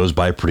look at it, it goes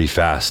by pretty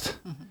fast.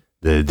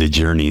 The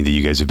journey that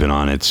you guys have been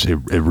on, it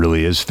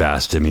really is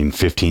fast. I mean,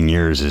 15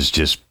 years is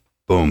just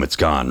boom, it's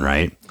gone,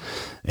 right?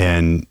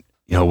 And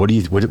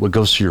what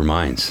goes through your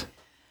minds?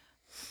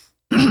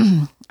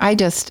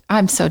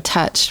 I'm so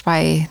touched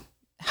by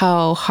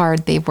how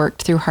hard they've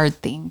worked through hard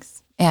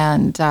things.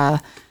 And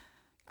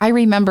I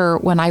remember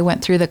when I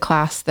went through the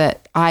class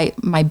that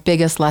my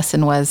biggest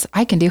lesson was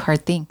I can do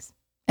hard things,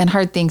 and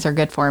hard things are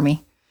good for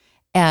me.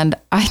 And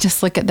I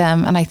just look at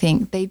them and I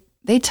think they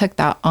took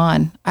that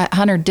on.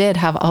 Hunter did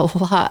have a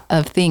lot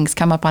of things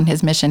come up on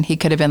his mission. He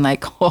could have been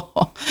like,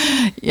 oh,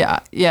 yeah,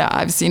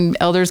 I've seen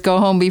elders go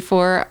home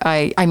before.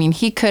 I mean,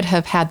 he could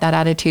have had that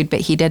attitude,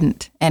 but he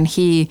didn't. And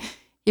he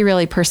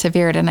really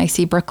persevered. And I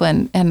see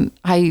Brooklyn, and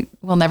I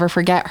will never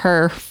forget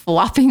her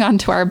flopping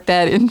onto our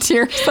bed in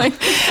tears. And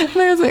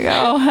I was like,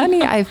 oh,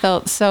 honey, I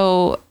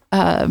felt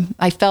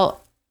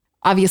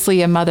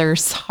obviously a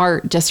mother's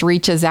heart just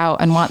reaches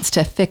out and wants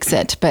to fix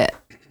it, but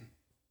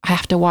I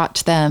have to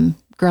watch them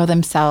grow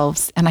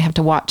themselves, and I have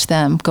to watch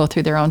them go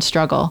through their own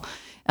struggle.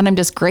 And I'm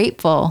just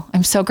grateful.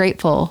 I'm so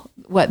grateful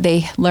what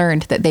they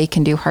learned, that they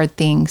can do hard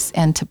things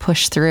and to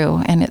push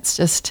through. And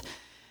it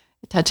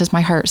touches my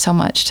heart so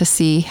much to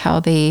see how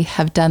they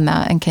have done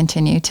that and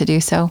continue to do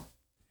so.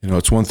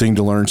 It's one thing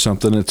to learn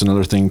something. It's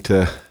another thing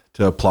to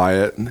apply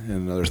it, and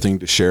another thing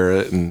to share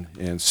it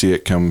and see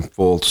it come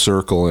full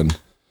circle. And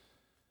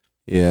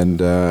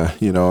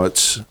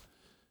it's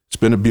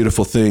been a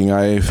beautiful thing.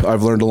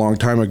 I've learned a long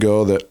time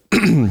ago that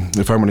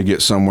if I'm going to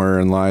get somewhere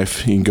in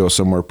life, you can go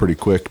somewhere pretty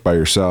quick by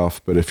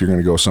yourself. But if you're going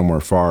to go somewhere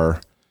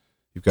far,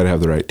 you've got to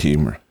have the right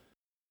team.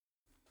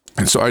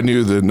 And so I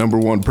knew the number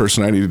one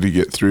person I needed to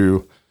get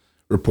through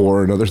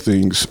rapport and other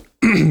things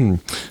to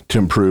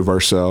improve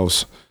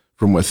ourselves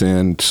from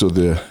within, so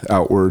the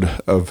outward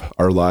of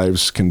our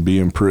lives can be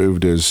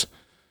improved,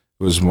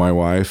 was my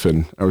wife.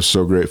 And I was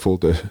so grateful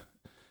to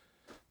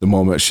the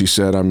moment she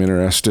said, I'm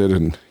interested,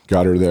 and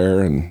got her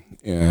there. And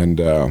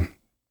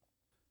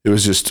it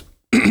was just,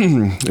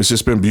 it's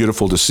just been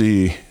beautiful to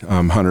see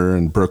Hunter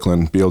and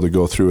Brooklyn be able to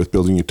go through with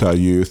Building Utah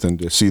Youth and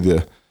to see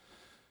the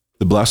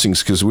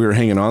blessings, because we were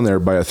hanging on there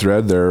by a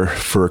thread there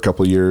for a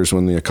couple of years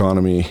when the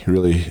economy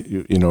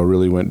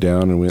really went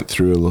down and went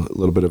through a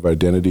little bit of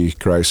identity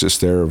crisis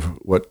there of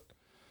what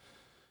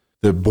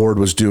the board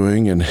was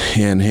doing and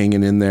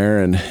hanging in there.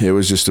 And it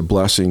was just a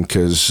blessing,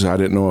 because I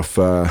didn't know if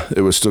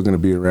it was still going to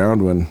be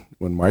around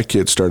when my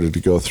kids started to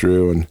go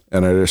through.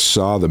 And I just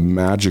saw the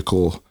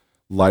magical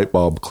light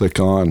bulb click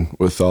on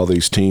with all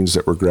these teens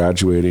that were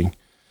graduating.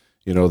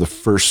 The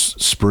first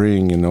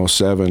spring in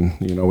 2007,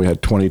 we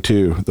had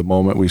 22. The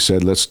moment we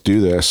said, let's do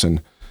this.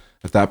 And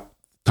at that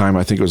time,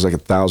 I think it was like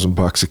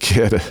 $1,000 a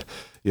kid,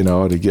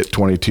 to get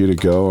 22 to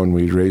go. And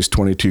we raised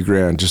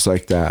 $22,000 just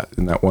like that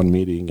in that one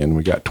meeting. And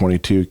we got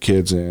 22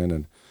 kids in,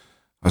 and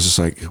I was just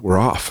like, we're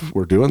off,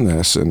 we're doing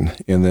this. And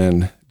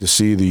then to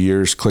see the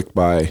years click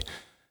by,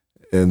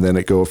 and then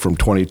it go from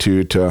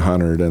 22 to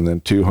 100 and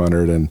then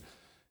 200. And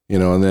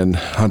then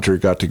Hunter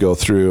got to go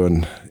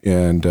through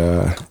and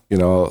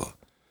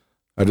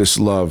I just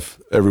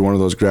love every one of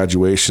those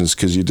graduations,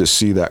 because you just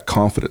see that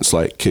confidence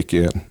light kick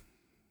in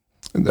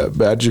and that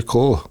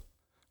magical,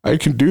 I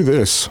can do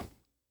this.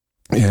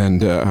 And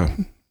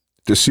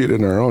to see it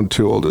in our own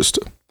too oldest,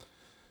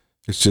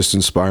 it's just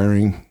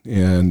inspiring.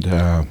 And,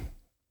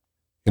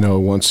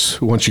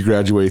 once you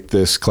graduate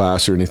this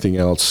class or anything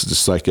else,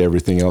 just like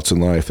everything else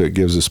in life, it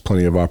gives us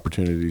plenty of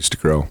opportunities to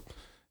grow.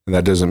 And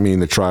that doesn't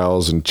mean the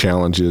trials and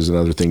challenges and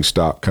other things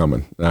stop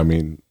coming. I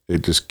mean,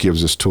 it just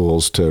gives us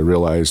tools to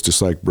realize,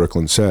 just like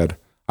Brooklyn said,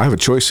 I have a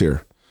choice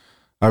here.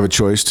 I have a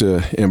choice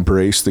to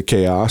embrace the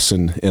chaos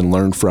and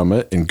learn from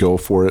it and go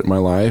for it in my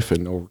life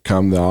and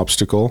overcome the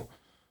obstacle,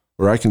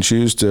 or I can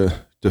choose to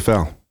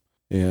fail.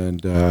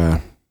 And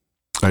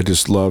I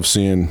just love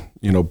seeing,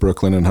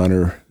 Brooklyn and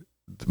Hunter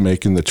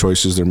making the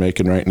choices they're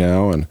making right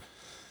now. And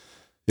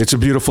it's a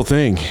beautiful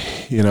thing,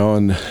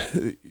 and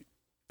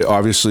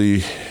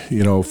obviously,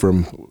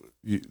 from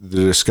the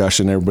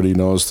discussion, everybody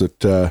knows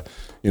that,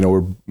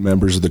 we're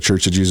members of the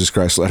Church of Jesus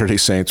Christ Latter-day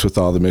Saints with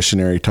all the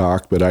missionary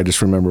talk, but I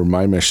just remember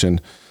my mission,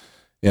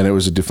 and it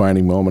was a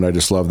defining moment. I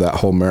just love that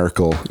whole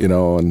miracle,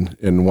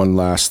 and one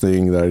last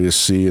thing that I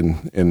just see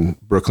in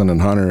Brooklyn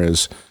and Hunter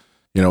is,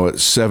 at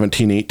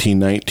 17, 18,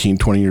 19,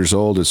 20 years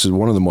old, it's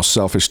one of the most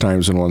selfish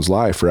times in one's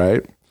life,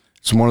 right?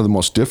 It's one of the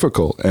most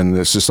difficult. And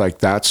it's just like,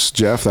 that's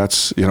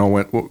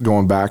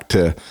going back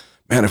to,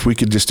 man, if we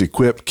could just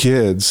equip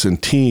kids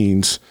and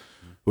teens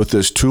with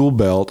this tool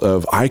belt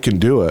of, I can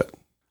do it.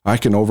 I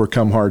can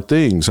overcome hard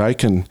things. I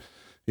can,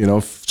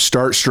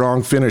 start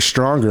strong, finish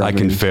stronger. I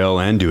can fail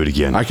and do it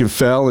again. I can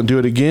fail and do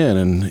it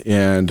again.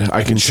 And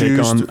I can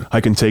choose.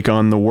 I can take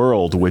on the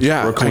world, which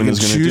Brooklyn is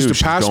going to do.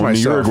 To pass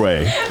myself.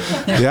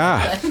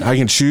 Yeah. I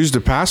can choose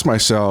to pass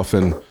myself.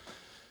 And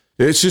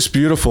it's just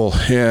beautiful.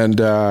 And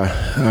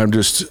I'm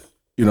just,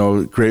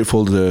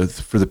 grateful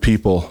for the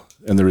people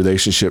and the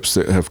relationships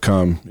that have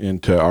come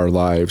into our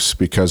lives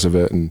because of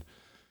it. And,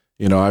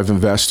 I've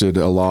invested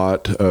a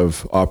lot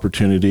of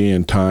opportunity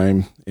and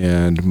time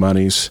and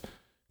monies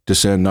to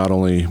send not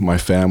only my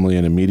family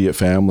and immediate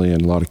family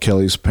and a lot of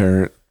Kelly's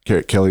family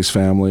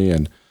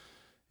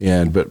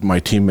but my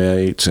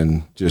teammates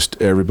and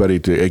just everybody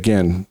to,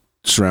 again,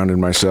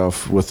 surrounding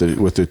myself with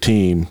a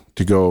team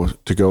to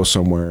go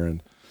somewhere.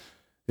 And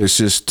it's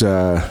just,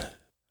 I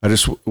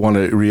just want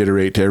to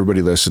reiterate to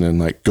everybody listening,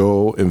 like,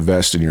 go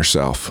invest in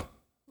yourself.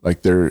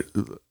 Like,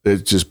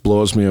 it just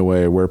blows me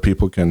away where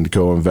people can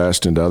go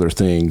invest into other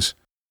things.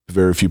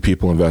 Very few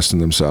people invest in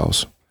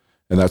themselves.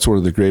 And that's one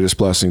of the greatest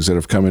blessings that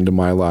have come into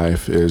my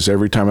life, is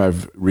every time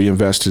I've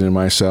reinvested in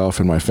myself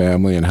and my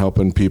family and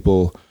helping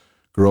people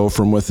grow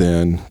from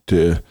within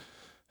to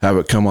have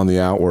it come on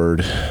the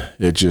outward,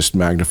 it just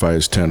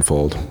magnifies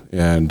tenfold.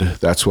 And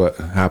that's what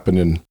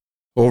happened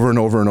over and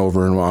over and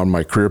over on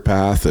my career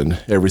path and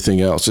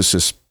everything else. It's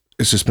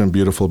just been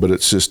beautiful, but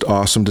it's just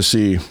awesome to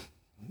see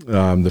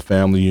the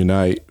family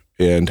unite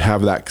and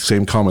have that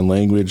same common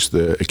language,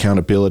 the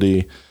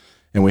accountability,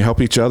 and we help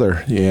each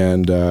other.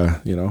 And,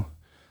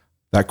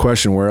 that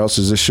question, where else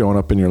is this showing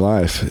up in your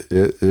life?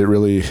 It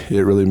really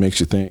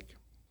makes you think.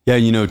 Yeah.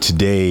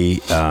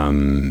 Today,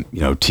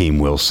 Team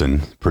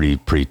Wilson,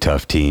 pretty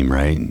tough team,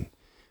 right?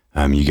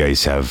 You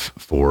guys have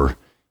 4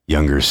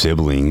 younger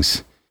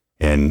siblings,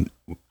 and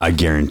I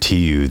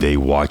guarantee you they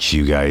watch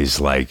you guys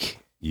like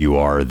you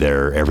are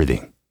their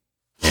everything.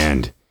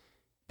 And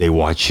they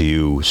watch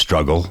you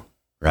struggle,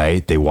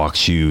 right? They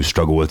watch you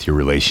struggle with your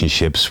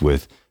relationships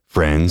with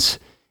friends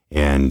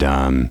and,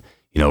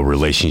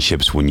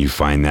 relationships when you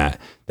find that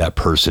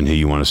person who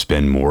you want to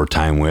spend more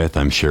time with.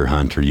 I'm sure,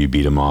 Hunter, you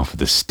beat him off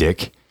with a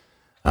stick.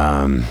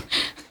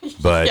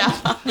 But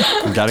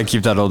got to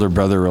keep that older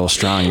brother real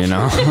strong,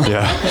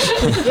 Yeah.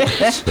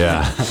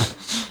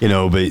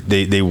 But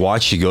they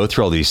watch you go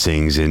through all these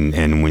things.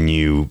 And when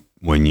you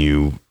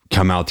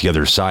come out the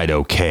other side,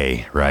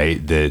 okay,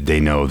 right? That they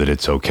know that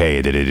it's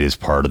okay, that it is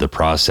part of the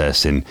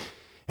process. And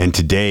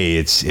today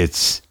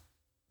it's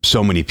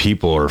so many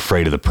people are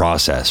afraid of the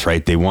process,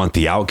 right? They want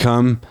the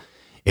outcome,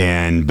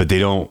 but they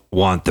don't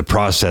want the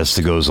process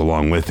that goes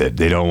along with it.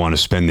 They don't want to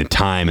spend the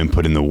time and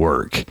put in the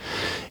work.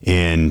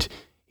 And,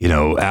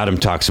 Adam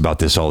talks about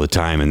this all the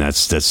time, and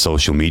that's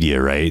social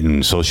media, right?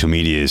 And social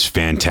media is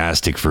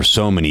fantastic for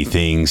so many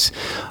things,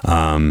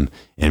 and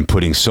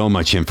putting so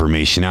much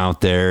information out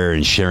there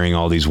and sharing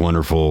all these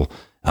wonderful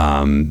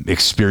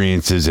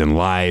experiences in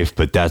life.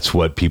 But that's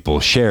what people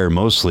share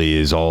mostly,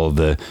 is all of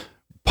the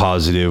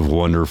positive,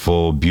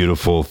 wonderful,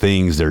 beautiful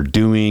things they're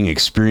doing,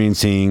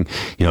 experiencing,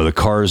 the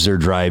cars they're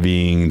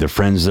driving, the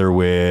friends they're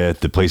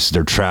with, the places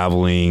they're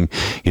traveling,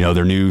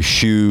 their new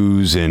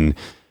shoes, and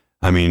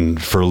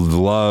for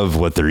love,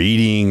 what they're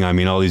eating,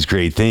 all these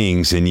great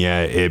things. And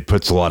yet it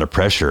puts a lot of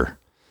pressure.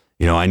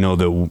 I know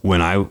that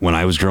when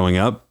I was growing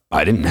up,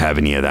 I didn't have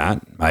any of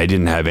that. I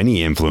didn't have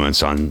any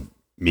influence on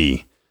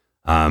me.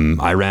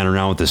 I ran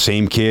around with the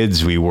same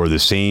kids. We wore the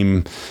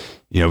same,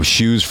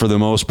 shoes for the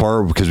most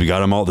part, because we got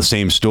them all at the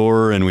same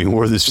store, and we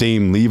wore the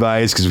same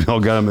Levi's because we all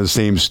got them at the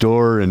same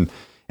store, and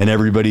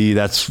everybody,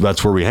 that's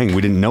where we hang.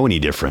 We didn't know any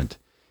different.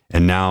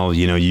 And now,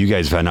 you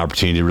guys have had an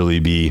opportunity to really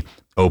be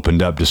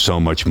opened up to so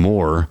much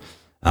more.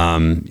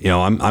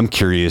 I'm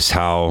curious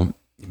how,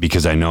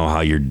 because I know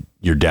how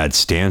your dad's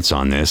stance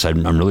on this,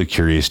 I'm really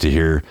curious to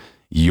hear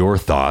your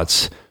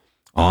thoughts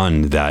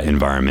on that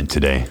environment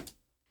today.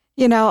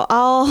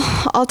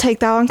 I'll take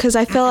that one, because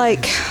I feel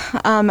like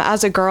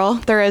as a girl,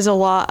 there is a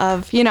lot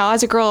of,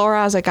 as a girl or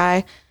as a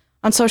guy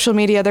on social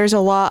media, there's a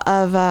lot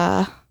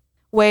of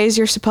ways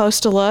you're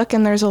supposed to look,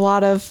 and there's a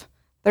lot of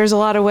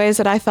ways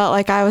that I felt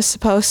like I was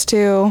supposed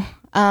to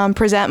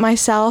present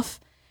myself.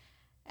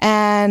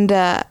 And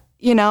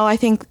I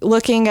think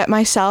looking at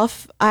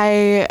myself,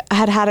 I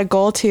had a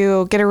goal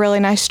to get a really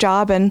nice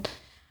job, and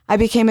I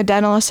became a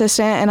dental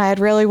assistant, and I had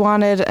really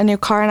wanted a new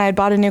car, and I had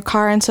bought a new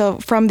car. And so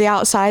from the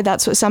outside,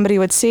 that's what somebody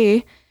would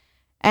see.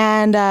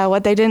 And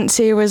what they didn't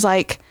see was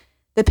like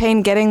the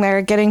pain getting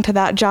there, getting to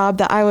that job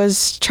that I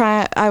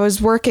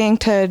was working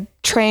to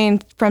train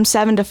from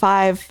 7 to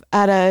 5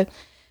 at a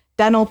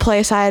dental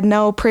place I had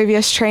no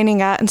previous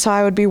training at. And so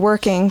I would be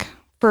working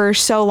for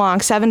so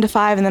long, 7 to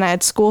 5. And then I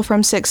had school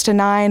from 6 to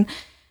 9,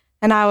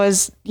 and I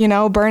was,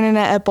 burning it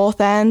at both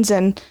ends.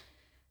 And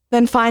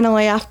then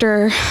finally,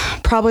 after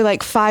probably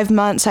like 5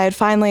 months, I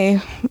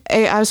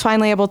was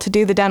finally able to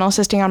do the dental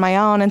assisting on my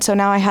own. And so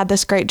now I had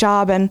this great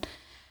job, and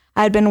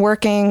I had been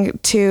working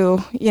at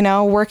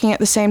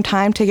the same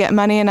time to get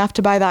money enough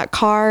to buy that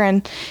car.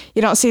 And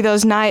you don't see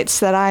those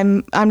nights that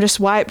I'm just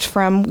wiped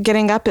from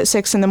getting up at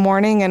 6 a.m.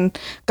 and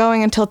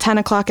going until 10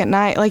 o'clock at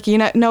night. Like,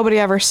 nobody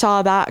ever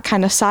saw that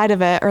kind of side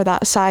of it, or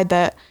that side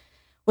that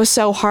was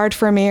so hard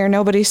for me, or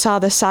nobody saw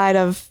the side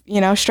of,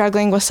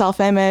 struggling with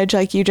self-image.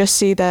 Like, you just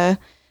see the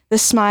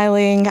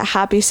smiling,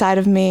 happy side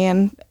of me.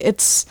 And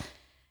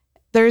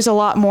there's a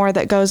lot more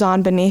that goes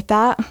on beneath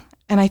that.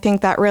 And I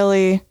think that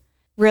really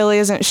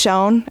isn't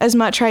shown as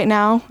much right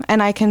now.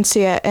 And I can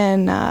see it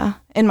in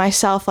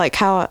myself, like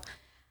how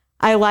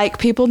I like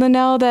people to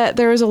know that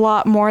there's a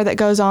lot more that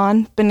goes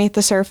on beneath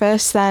the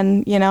surface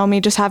than, me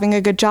just having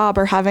a good job,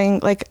 or having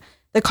like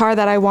the car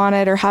that I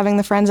wanted, or having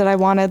the friends that I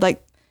wanted.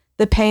 Like,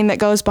 the pain that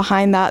goes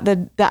behind that,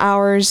 the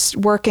hours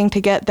working to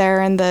get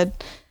there, and the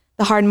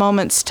hard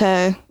moments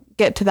to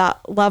get to that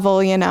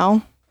level,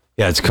 Yeah,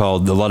 it's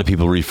called, a lot of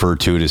people refer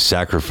to it as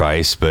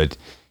sacrifice, but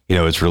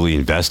it's really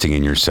investing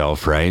in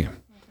yourself, right?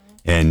 Mm-hmm.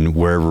 And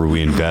wherever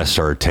we invest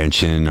our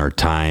attention, our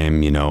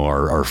time,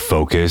 our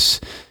focus,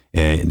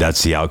 and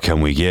that's the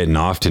outcome we get. And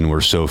often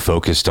we're so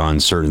focused on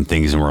certain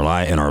things in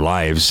our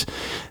lives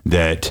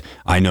that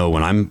I know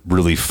when I'm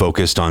really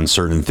focused on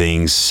certain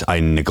things, I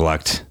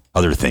neglect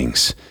other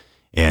things.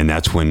 And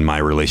that's when my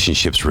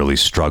relationships really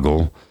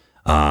struggle.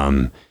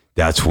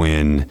 That's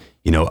when,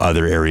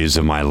 other areas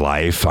of my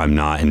life, I'm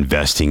not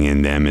investing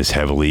in them as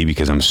heavily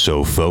because I'm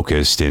so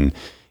focused. And,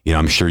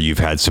 I'm sure you've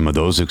had some of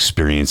those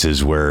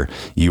experiences where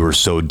you were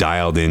so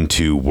dialed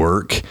into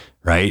work,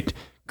 right?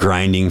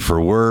 Grinding for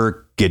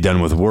work, get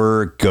done with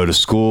work, go to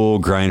school,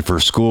 grind for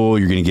school.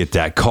 You're going to get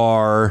that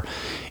car.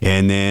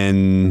 And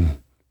then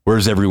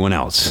where's everyone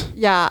else?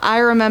 Yeah, I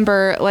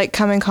remember like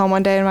coming home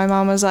one day, and my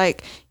mom was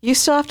like, you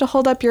still have to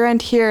hold up your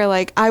end here.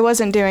 Like, I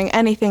wasn't doing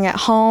anything at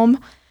home.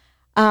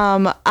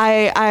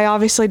 I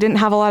obviously didn't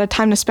have a lot of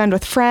time to spend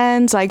with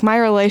friends. Like, my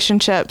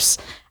relationships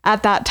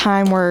at that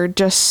time were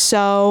just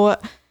so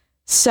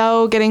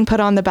getting put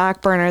on the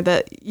back burner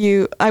that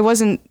I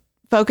wasn't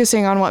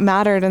focusing on what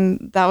mattered.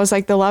 And that was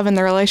like the love and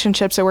the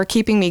relationships that were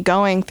keeping me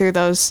going through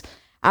those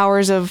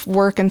hours of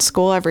work and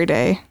school every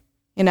day,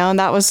 and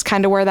that was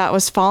kind of where that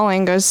was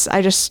falling, because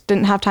I just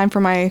didn't have time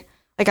for I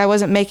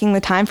wasn't making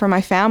the time for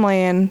my family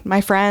and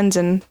my friends,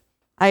 and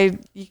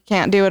you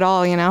can't do it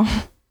all,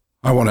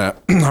 I want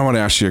to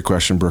ask you a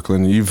question,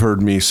 Brooklyn. You've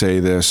heard me say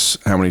this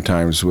how many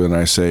times when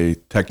I say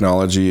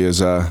technology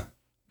is a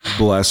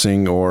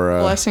blessing or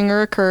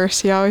a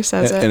curse. He always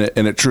says it.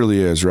 And it truly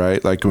is,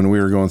 right? Like when we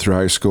were going through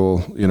high school,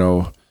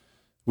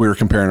 we were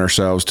comparing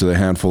ourselves to the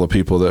handful of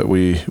people that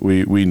we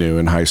knew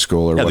in high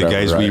school or whatever. The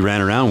guys we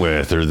ran around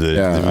with or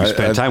that we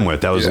spent time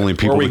with. That was the only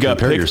people we got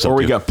picked yourself or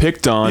we to. got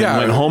picked on and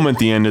went home at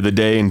the end of the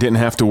day and didn't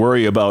have to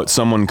worry about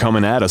someone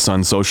coming at us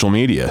on social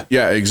media.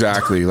 Yeah,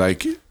 exactly.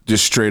 Like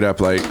just straight up,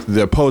 like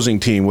the opposing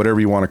team, whatever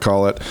you want to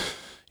call it,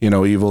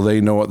 evil, they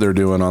know what they're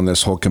doing on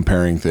this whole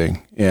comparing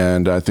thing.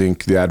 And I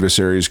think the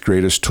adversary's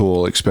greatest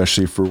tool,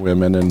 especially for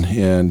women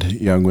and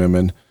young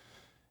women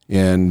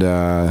and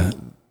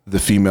the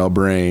female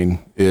brain,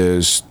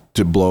 is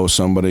to blow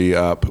somebody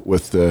up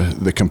with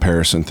the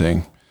comparison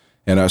thing,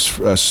 and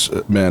us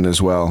men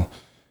as well.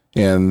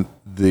 And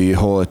the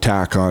whole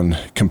attack on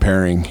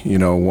comparing,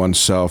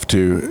 oneself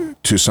to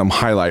some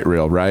highlight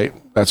reel, right?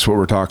 That's what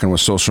we're talking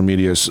with social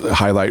media's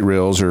highlight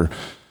reels or,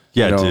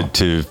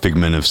 to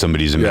figment of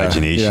somebody's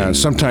imagination. Yeah, and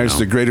sometimes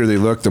the greater they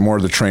look, the more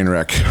the train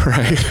wreck,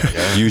 right?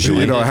 Yeah.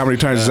 Usually. How many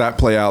times does that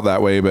play out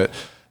that way? But,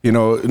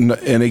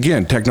 and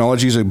again,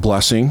 technology is a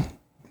blessing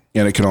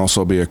and it can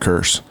also be a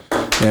curse.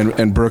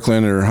 And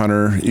Brooklyn or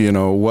Hunter,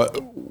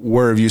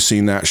 where have you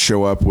seen that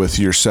show up with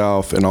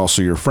yourself and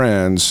also your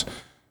friends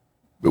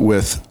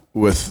with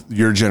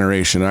your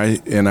generation?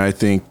 I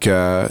think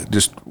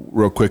just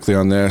real quickly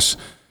on this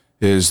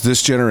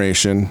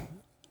generation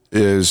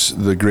is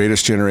the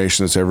greatest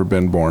generation that's ever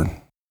been born.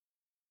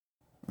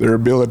 Their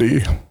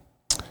ability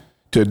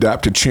to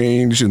adapt to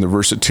change and the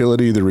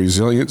versatility, the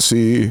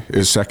resiliency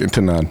is second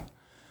to none.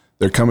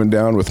 They're coming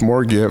down with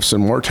more gifts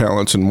and more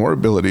talents and more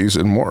abilities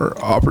and more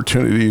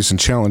opportunities and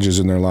challenges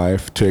in their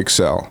life to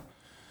excel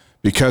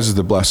because of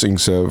the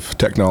blessings of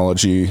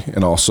technology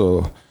and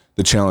also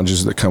the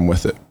challenges that come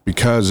with it,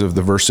 because of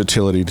the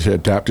versatility to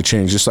adapt to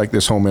change, just like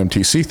this home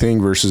MTC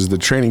thing versus the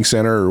training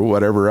center or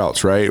whatever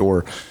else, right?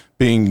 Or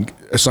being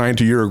assigned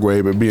to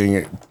Uruguay, but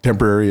being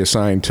temporarily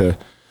assigned to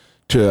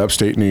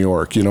upstate New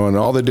York, and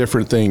all the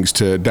different things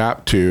to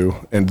adapt to,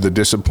 and the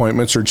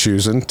disappointments are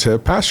choosing to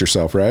pass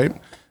yourself, right?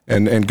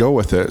 And go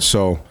with it.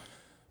 So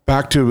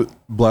back to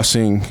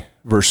blessing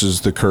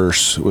versus the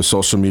curse with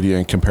social media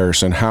and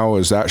comparison. How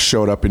has that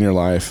showed up in your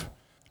life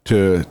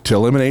to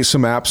eliminate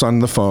some apps on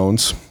the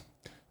phones,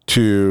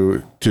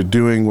 to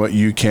doing what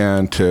you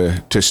can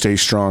to stay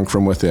strong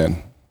from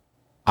within?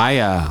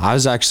 I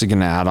was actually going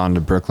to add on to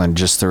Brooklyn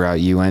just the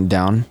route you went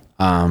down.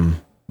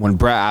 When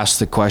Brett asked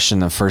the question,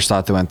 the first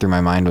thought that went through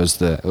my mind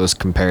was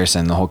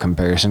comparison, the whole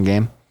comparison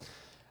game.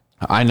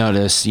 I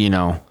notice,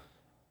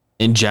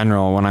 in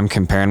general, when I'm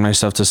comparing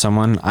myself to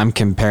someone, I'm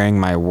comparing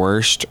my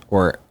worst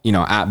or,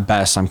 at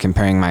best, I'm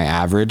comparing my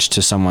average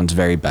to someone's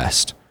very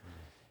best.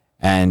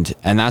 And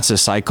that's a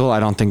cycle. I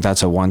don't think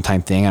that's a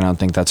one-time thing. I don't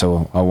think that's a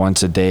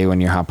once a day when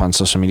you hop on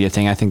social media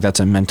thing. I think that's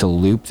a mental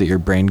loop that your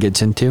brain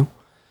gets into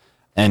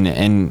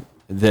and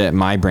that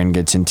my brain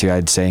gets into,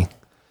 I'd say.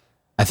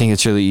 I think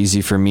it's really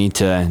easy for me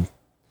to,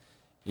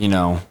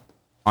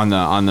 on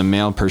the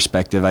male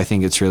perspective, I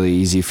think it's really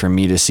easy for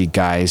me to see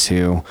guys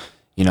who,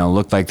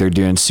 look like they're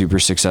doing super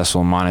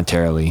successful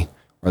monetarily,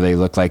 or they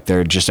look like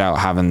they're just out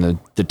having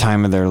the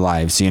time of their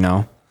lives,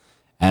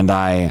 And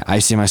I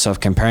see myself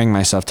comparing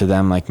myself to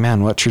them like,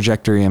 man, what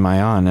trajectory am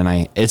I on?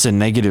 And it's a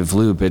negative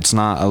loop. It's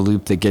not a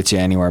loop that gets you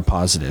anywhere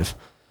positive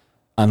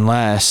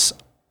unless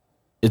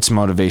it's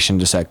motivation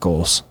to set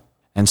goals.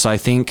 And so I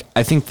think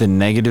the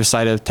negative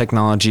side of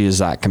technology is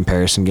that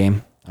comparison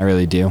game. I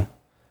really do.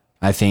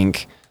 I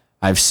think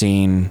I've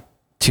seen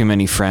too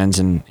many friends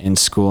in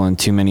school and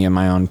too many of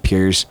my own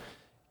peers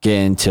get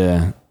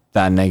into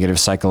that negative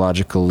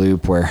psychological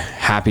loop where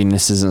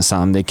happiness isn't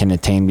something they can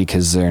attain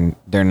because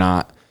they're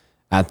not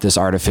at this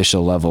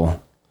artificial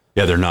level.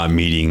 Yeah, they're not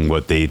meeting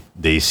what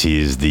they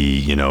see as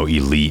the,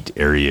 elite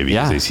area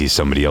because they see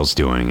somebody else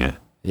doing it.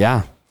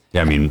 Yeah.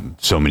 Yeah, I mean,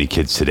 so many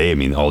kids today,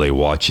 all they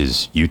watch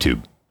is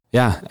YouTube.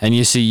 Yeah, and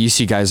you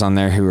see guys on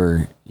there who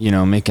are,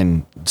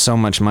 making so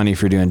much money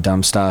for doing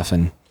dumb stuff,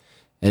 and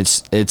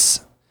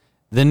it's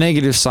the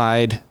negative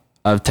side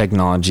of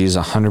technology is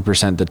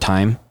 100% the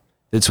time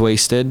that's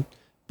wasted,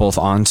 both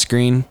on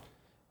screen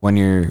when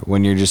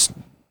you're just,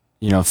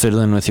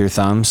 fiddling with your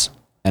thumbs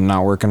and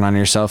not working on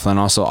yourself, and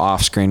also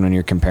off screen when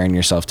you're comparing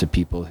yourself to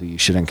people who you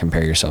shouldn't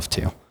compare yourself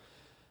to.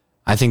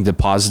 I think the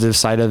positive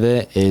side of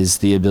it is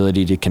the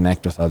ability to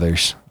connect with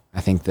others.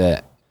 I think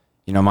that,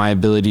 my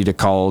ability to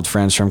call old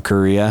friends from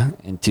Korea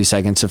in 2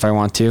 seconds if I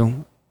want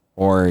to,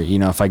 or,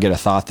 if I get a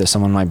thought that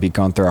someone might be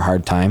going through a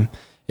hard time,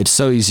 it's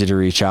so easy to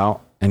reach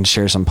out and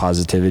share some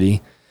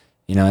positivity.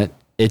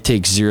 It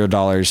takes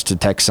 $0 to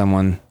text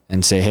someone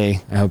and say,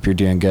 hey, I hope you're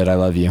doing good. I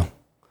love you.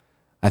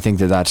 I think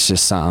that's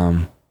just,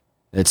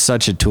 it's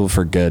such a tool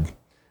for good.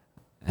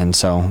 And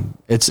so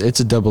it's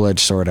a double-edged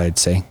sword, I'd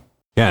say.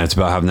 Yeah, it's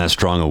about having that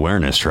strong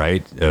awareness,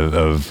 right?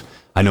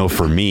 I know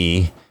for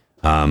me,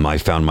 I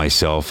found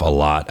myself a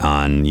lot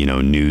on,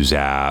 news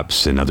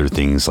apps and other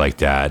things like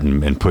that,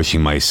 and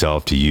pushing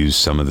myself to use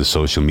some of the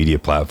social media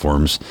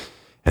platforms.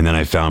 And then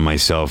I found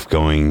myself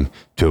going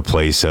to a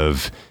place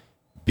of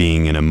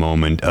being in a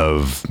moment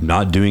of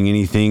not doing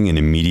anything and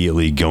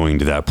immediately going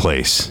to that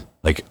place.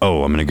 Like,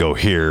 oh, I'm going to go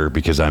here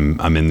because I'm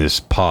in this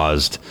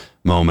paused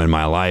moment in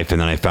my life.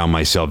 And then I found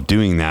myself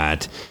doing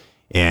that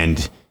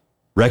and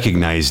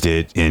recognized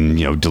it and,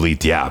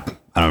 delete the app.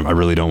 I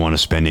really don't want to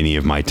spend any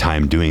of my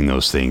time doing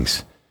those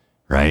things.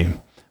 Right.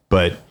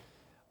 But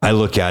I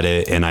look at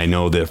it and I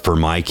know that for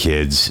my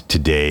kids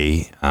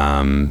today,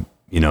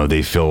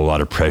 they feel a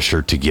lot of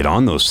pressure to get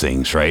on those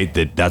things, right?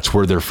 That's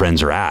where their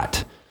friends are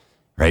at,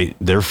 right?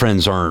 Their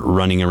friends aren't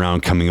running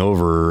around coming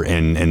over.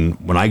 And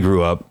when I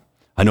grew up,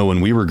 I know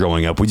when we were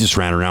growing up, we just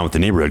ran around with the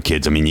neighborhood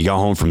kids. I mean, you got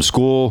home from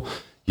school,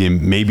 you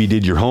maybe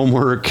did your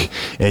homework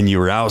and you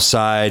were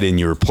outside and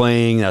you were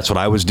playing. That's what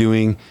I was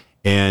doing.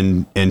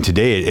 And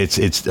today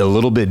it's a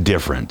little bit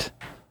different.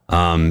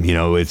 Mom's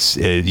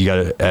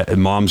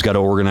got to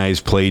organize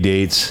play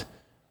dates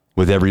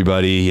with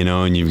everybody,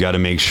 and you've got to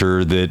make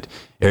sure that,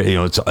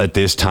 it's at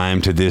this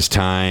time to this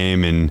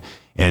time and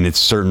it's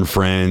certain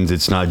friends.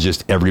 It's not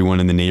just everyone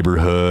in the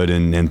neighborhood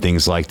and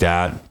things like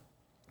that.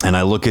 And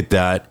I look at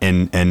that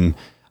and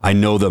I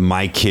know that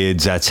my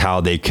kids, that's how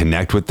they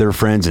connect with their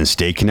friends and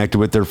stay connected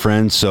with their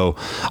friends. So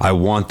I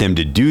want them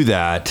to do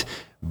that.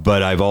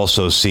 But I've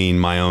also seen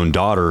my own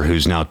daughter,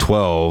 who's now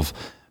 12,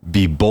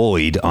 be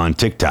bullied on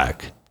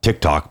TikTok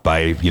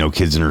by,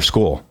 kids in her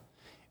school.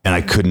 And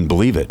I couldn't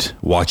believe it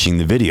watching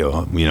the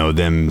video,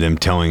 them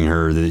telling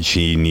her that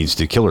she needs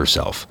to kill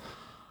herself,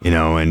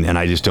 and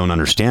I just don't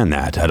understand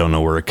that. I don't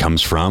know where it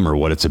comes from or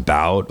what it's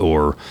about,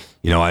 or,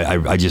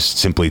 I just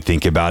simply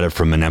think about it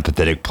from an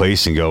empathetic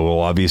place and go,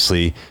 well,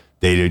 obviously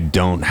they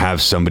don't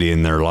have somebody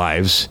in their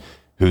lives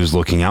who's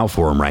looking out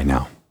for them right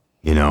now,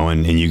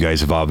 and you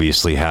guys have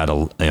obviously had,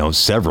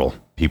 several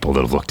people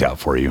that have looked out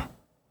for you.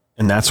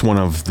 And that's one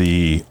of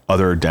the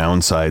other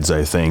downsides,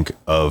 I think,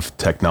 of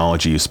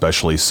technology,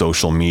 especially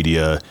social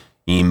media,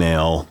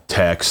 email,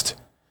 text.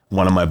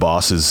 One of my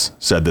bosses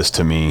said this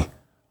to me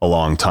a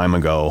long time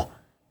ago.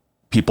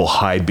 People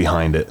hide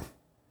behind it.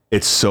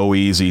 It's so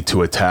easy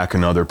to attack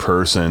another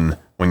person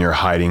when you're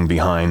hiding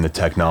behind the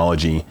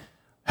technology.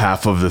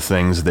 Half of the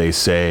things they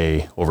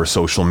say over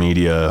social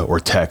media or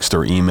text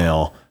or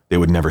email, they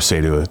would never say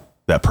to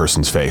that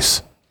person's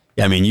face.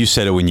 I mean, you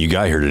said it when you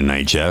got here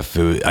tonight, Jeff.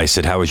 I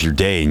said, how was your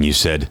day? And you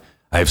said,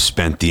 I've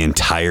spent the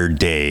entire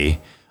day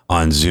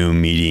on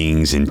Zoom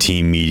meetings and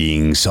team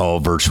meetings,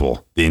 all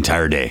virtual, the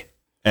entire day.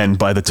 And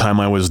by the time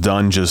I was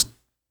done, just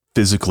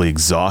physically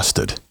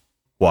exhausted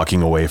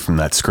walking away from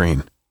that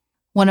screen.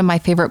 One of my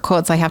favorite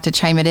quotes, I have to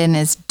chime it in,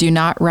 is do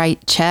not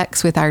write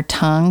checks with our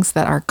tongues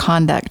that our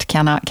conduct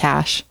cannot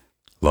cash.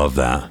 Love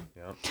that.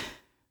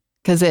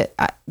 Because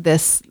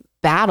this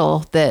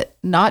battle that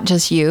not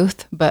just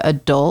youth, but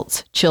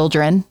adults,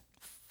 children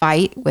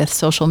fight with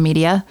social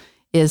media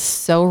is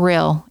so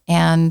real.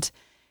 And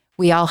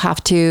we all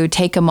have to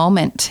take a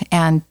moment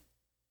and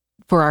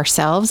for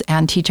ourselves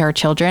and teach our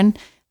children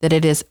that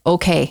it is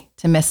okay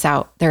to miss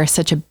out. There is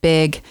such a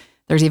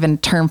there's even a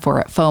term for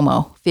it,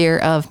 FOMO, fear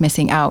of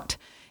missing out.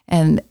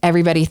 And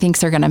everybody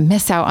thinks they're going to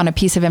miss out on a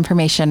piece of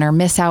information or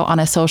miss out on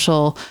a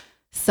social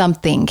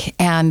something.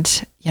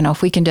 And,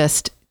 if we can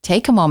just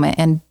take a moment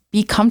and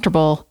be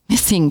comfortable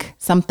missing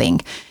something.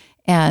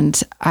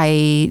 And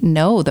I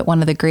know that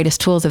one of the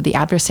greatest tools of the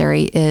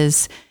adversary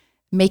is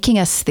making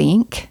us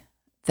think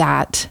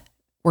that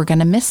we're going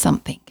to miss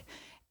something.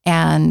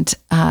 And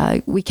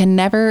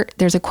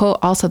there's a quote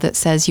also that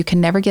says, you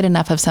can never get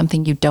enough of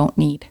something you don't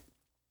need.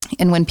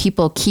 And when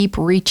people keep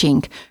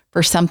reaching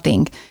for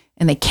something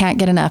and they can't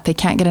get enough,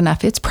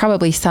 it's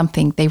probably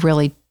something they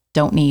really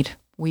don't need.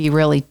 We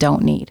really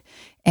don't need.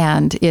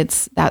 And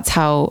that's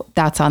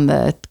on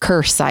the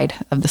curse side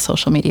of the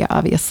social media,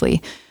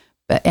 obviously.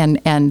 But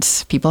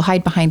and people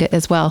hide behind it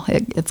as well.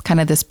 It's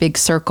kind of this big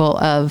circle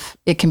of,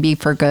 it can be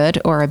for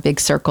good or a big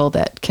circle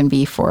that can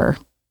be for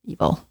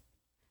evil.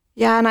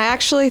 Yeah, and I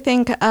actually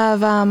think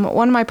of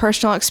one of my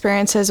personal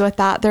experiences with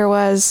that. There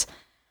was,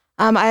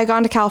 I had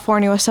gone to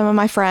California with some of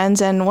my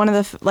friends, and one of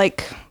the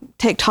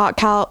TikTok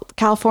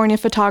California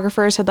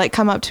photographers had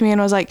come up to me and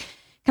was like,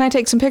 can I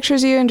take some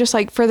pictures of you and just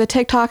for the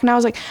TikTok? And I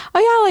was like,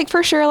 oh yeah,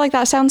 for sure.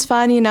 That sounds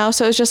fun,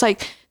 So it was just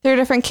there are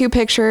different cute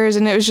pictures,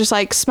 and it was just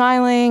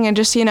smiling and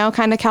just,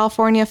 kind of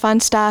California fun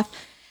stuff.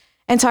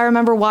 And so I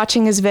remember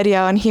watching his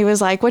video, and he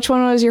was like, which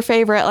one was your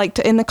favorite?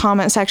 In the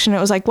comment section, it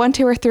was 1,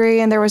 2, or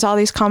 3. And there was all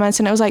these comments,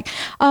 and it was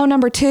oh,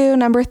 number 2,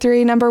 number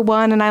 3, number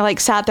 1. And I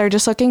sat there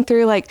just looking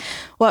through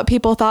what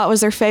people thought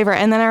was their favorite.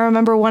 And then I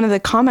remember one of the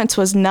comments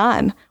was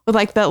none, with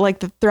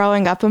the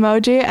throwing up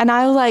emoji. And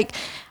I was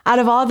out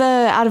of all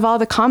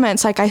the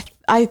comments, I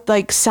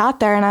sat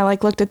there and I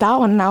looked at that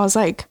one, and I was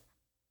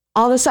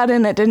all of a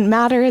sudden it didn't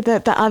matter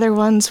that the other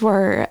ones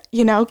were,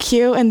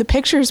 cute, and the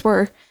pictures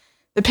were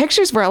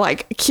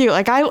cute.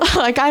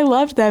 I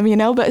loved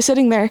them, but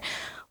sitting there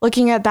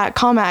looking at that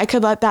comment, I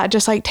could let that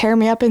just tear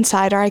me up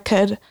inside, or I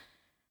could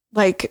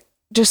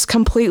just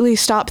completely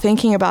stop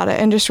thinking about it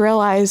and just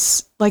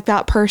realize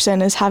that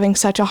person is having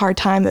such a hard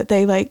time that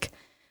they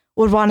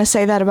would want to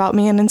say that about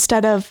me. And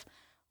instead of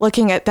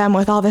looking at them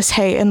with all this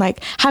hate and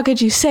how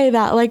could you say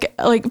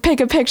that? Pick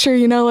a picture,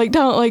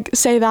 don't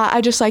say that.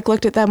 I just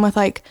looked at them with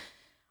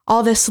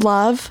all this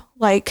love.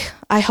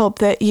 I hope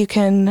that you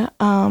can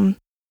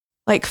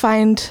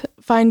find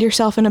find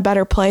yourself in a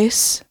better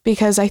place,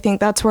 because I think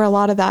that's where a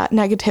lot of that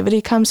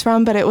negativity comes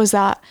from. But it was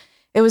that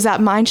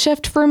mind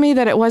shift for me,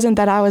 that it wasn't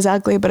that I was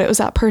ugly, but it was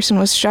that person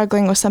was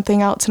struggling with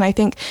something else. And I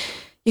think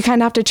you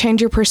kind of have to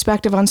change your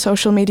perspective on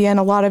social media in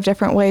a lot of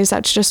different ways.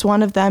 That's just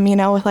one of them,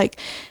 with like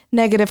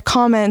negative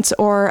comments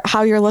or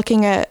how you're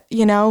looking at,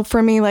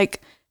 for me,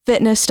 like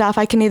fitness stuff.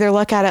 I can either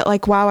look at it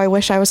like, wow, I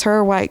wish I was her,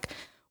 or like,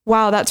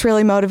 wow, that's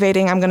really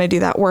motivating, I'm going to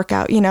do that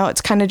workout.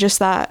 It's kind of just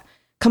that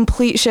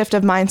complete shift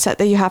of mindset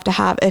that you have to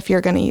have if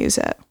you're going to use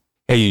it.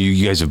 Hey,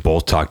 you guys have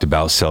both talked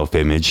about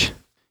self-image,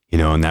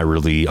 and that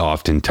really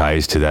often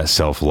ties to that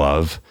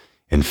self-love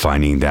and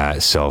finding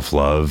that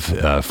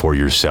self-love for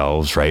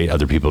yourselves, right?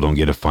 Other people don't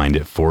get to find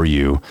it for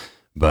you,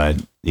 but,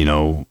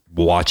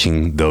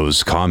 watching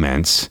those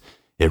comments,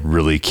 it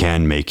really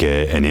can make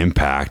an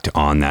impact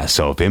on that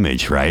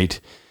self-image, right?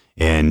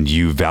 And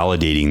you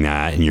validating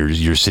that, and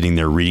you're sitting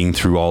there reading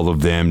through all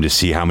of them to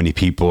see how many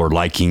people are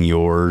liking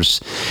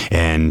yours,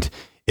 and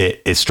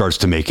it starts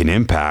to make an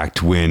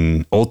impact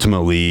when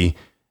ultimately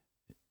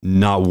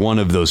not one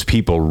of those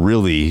people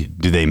really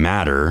do they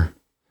matter,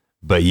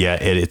 but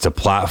yet it's a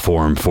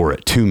platform for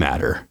it to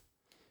matter,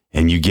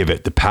 and you give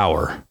it the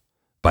power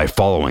by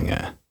following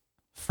it.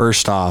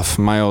 First off,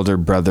 my older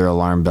brother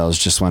alarm bells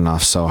just went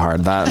off so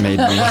hard. That made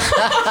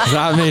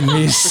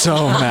me so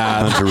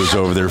mad. Hunter was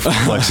over there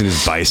flexing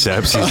his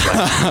biceps. He's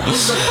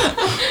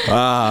like,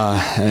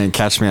 and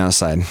catch me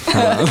outside.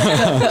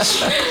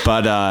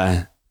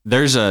 But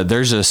there's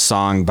a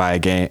song by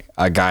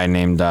a guy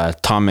named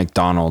Tom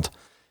McDonald,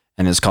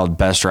 and it's called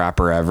Best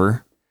Rapper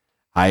Ever.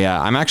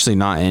 I'm actually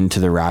not into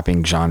the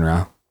rapping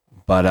genre,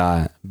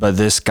 but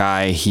this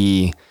guy,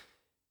 he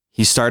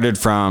started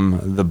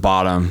from the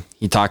bottom.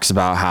 He talks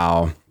about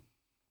how,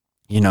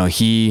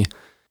 he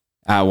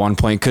at one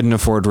point couldn't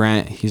afford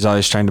rent. He's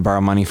always trying to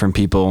borrow money from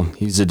people.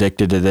 He's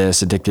addicted to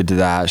this, addicted to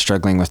that,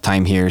 struggling with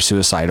time here,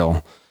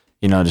 suicidal,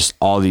 just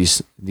all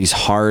these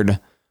hard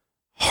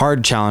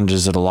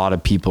challenges that a lot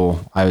of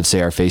people, I would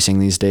say, are facing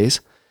these days.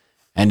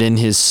 And in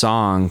his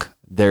song,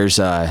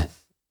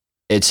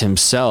 it's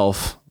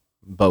himself,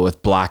 but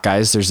with black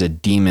eyes. There's a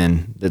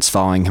demon that's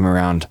following him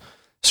around,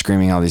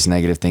 screaming all these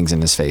negative things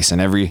in his face.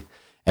 And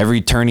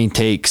every turn he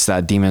takes,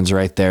 that demon's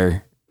right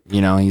there.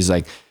 He's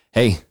like,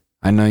 hey,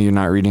 I know you're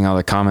not reading all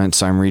the comments,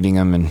 so I'm reading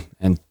them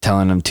and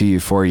telling them to you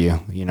for you.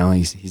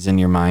 He's in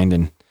your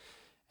mind.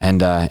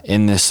 And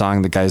in this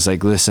song, the guy's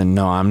like, listen,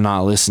 no, I'm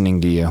not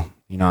listening to you.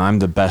 I'm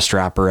the best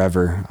rapper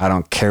ever. I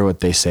don't care what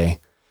they say,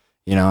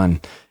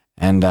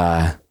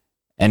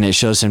 and it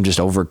shows him just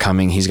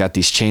overcoming. He's got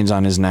these chains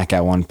on his neck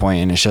at one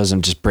point, and it shows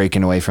him just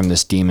breaking away from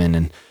this demon.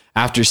 And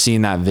after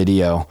seeing that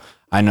video,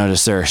 I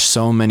noticed there are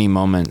so many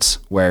moments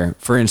where,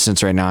 for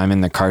instance, right now I'm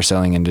in the car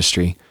selling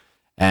industry,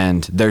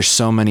 and there's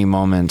so many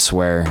moments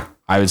where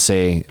I would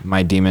say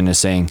my demon is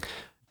saying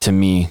to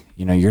me,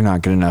 you're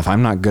not good enough.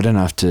 I'm not good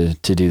enough to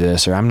do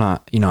this, or I'm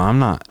not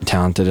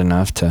talented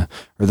enough or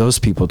those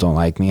people don't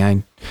like me.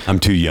 I'm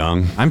too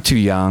young. I'm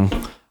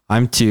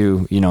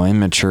too,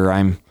 immature.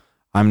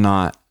 I'm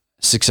not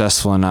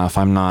successful enough.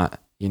 I'm not,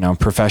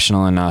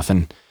 professional enough.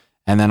 And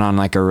then on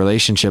like a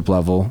relationship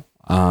level,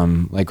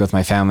 like with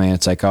my family,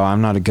 it's like, oh,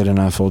 I'm not a good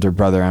enough older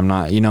brother. I'm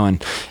not,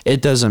 and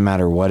it doesn't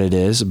matter what it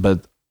is,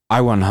 but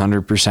I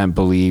 100%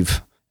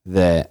 believe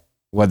that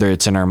whether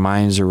it's in our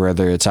minds or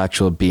whether it's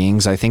actual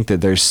beings, I think that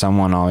there's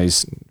someone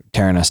always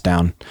tearing us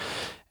down.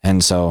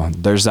 And so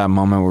there's that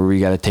moment where we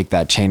got to take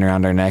that chain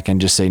around our neck and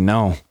just say,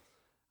 no,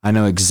 I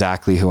know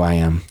exactly who I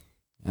am,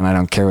 and I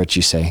don't care what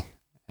you say,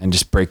 and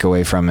just break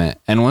away from it.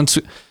 And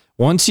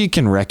once you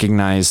can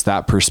recognize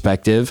that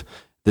perspective,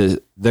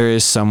 that there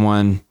is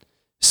someone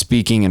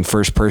speaking in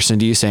first person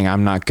to you saying,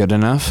 I'm not good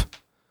enough.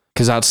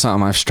 Cause that's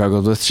something I've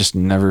struggled with, just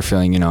never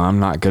feeling, I'm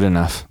not good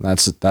enough.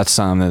 That's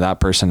something that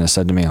person has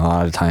said to me a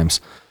lot of times.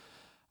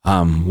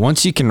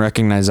 Once you can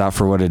recognize that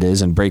for what it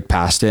is and break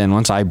past it. And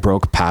once I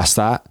broke past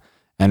that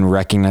and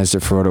recognized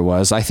it for what it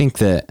was, I think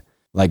that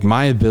like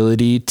my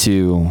ability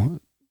to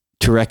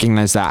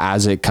recognize that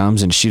as it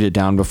comes and shoot it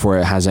down before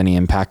it has any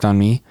impact on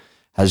me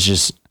has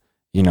just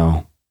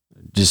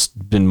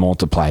been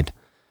multiplied.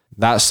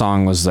 That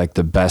song was like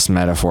the best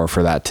metaphor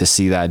for that, to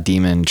see that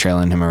demon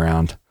trailing him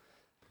around.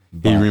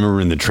 You remember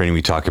in the training,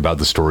 we talk about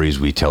the stories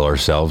we tell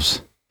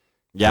ourselves.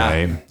 Yeah.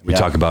 Right? We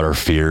talk about our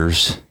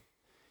fears.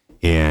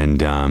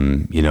 And,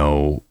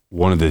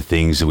 one of the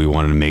things that we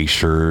wanted to make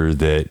sure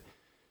that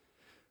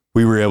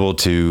we were able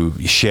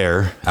to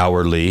share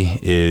outwardly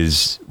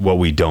is what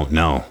we don't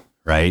know.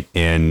 Right.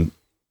 And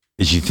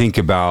as you think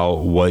about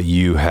what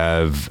you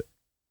have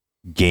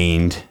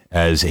gained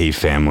as a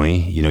family,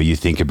 you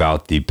think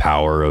about the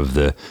power of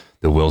the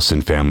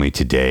Wilson family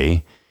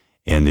today,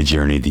 and the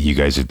journey that you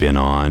guys have been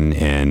on,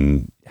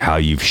 and how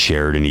you've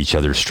shared in each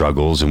other's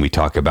struggles. And we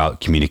talk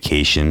about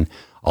communication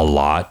a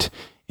lot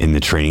in the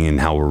training, and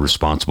how we're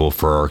responsible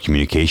for our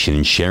communication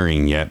and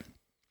sharing. Yet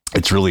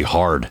it's really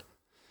hard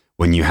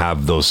when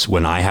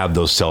I have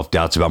those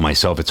self-doubts about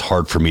myself. It's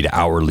hard for me to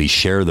outwardly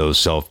share those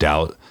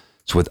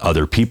self-doubts with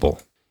other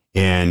people.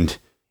 And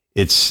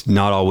it's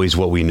not always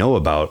what we know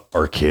about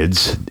our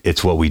kids.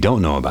 It's what we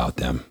don't know about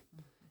them.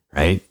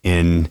 Right.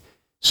 And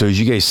so as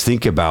you guys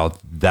think about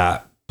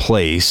that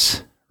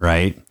place,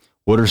 right,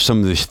 what are some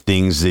of the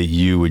things that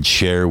you would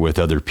share with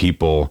other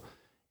people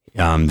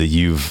that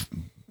you've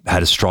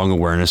had a strong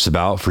awareness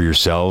about for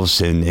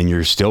yourselves and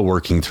you're still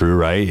working through,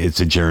 right? It's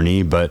a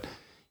journey, but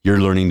you're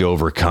learning to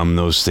overcome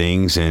those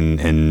things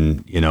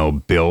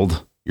and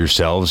build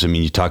yourselves. I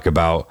mean, you talk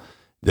about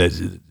that,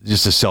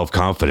 just the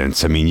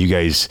self-confidence. I mean, you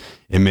guys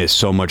emit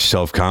so much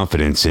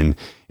self-confidence. And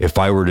if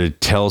I were to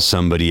tell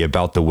somebody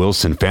about the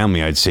Wilson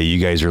family, I'd say you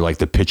guys are like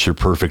the picture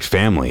perfect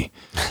family.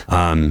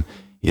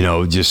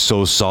 Just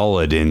so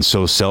solid and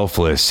so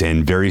selfless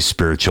and very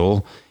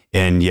spiritual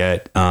and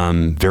yet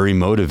very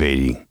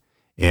motivating.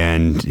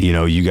 And,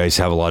 you guys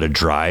have a lot of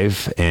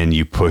drive and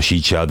you push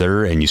each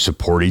other and you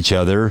support each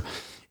other.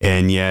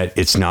 And yet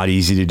it's not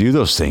easy to do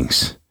those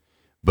things.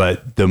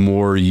 But the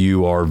more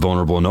you are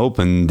vulnerable and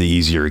open, the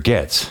easier it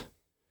gets.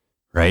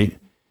 Right?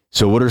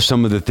 So what are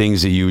some of the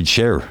things that you would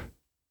share?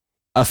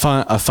 A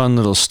fun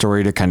little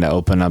story to kind of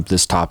open up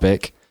this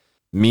topic.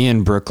 Me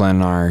and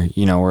Brooklyn are,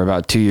 we're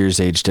about 2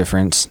 years age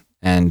difference.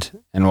 And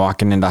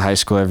walking into high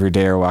school every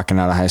day or walking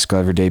out of high school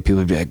every day, people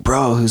would be like,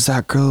 bro, who's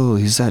that girl?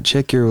 Who's that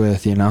chick you're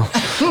with? And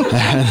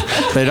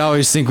they'd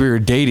always think we were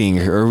dating,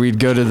 or we'd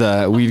go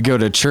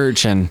to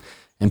church and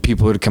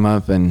people would come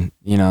up and,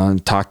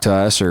 talk to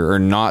us or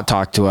not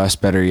talk to us,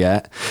 better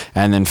yet.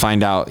 And then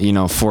find out,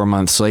 4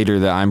 months later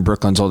that I'm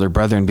Brooklyn's older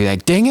brother and be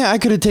like, dang it, I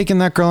could have taken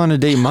that girl on a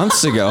date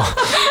months ago.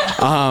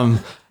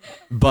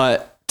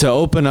 But to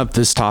open up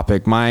this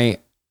topic, my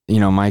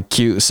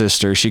cute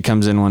sister, she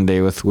comes in one day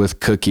with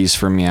cookies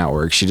for me at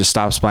work. She just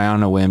stops by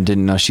on a whim,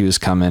 didn't know she was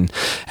coming.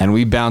 And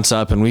we bounce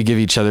up and we give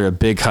each other a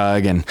big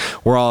hug and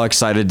we're all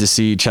excited to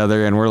see each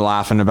other and we're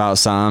laughing about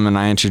something. And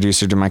I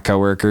introduce her to my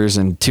coworkers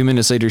and 2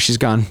 minutes later, she's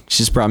gone.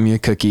 She's brought me a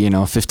cookie,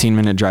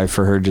 15-minute drive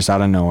for her just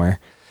out of nowhere.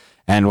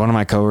 And one of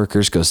my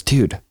coworkers goes,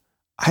 dude,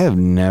 I have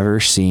never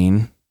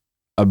seen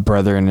a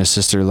brother and a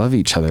sister love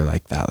each other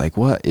like that. Like,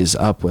 what is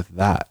up with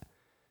that?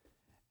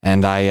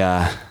 And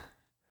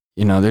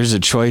there's a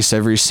choice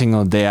every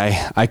single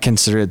day. I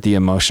consider it the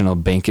emotional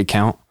bank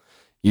account.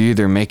 You're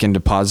either making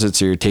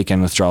deposits or you're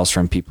taking withdrawals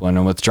from people. And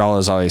a withdrawal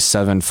is always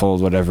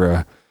sevenfold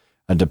whatever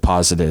a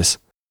deposit is.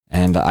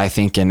 And I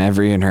think in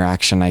every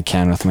interaction I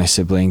can with my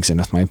siblings and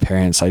with my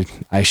parents,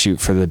 I shoot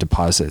for the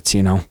deposits,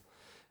 And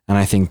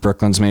I think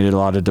Brooklyn's made a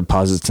lot of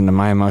deposits into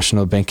my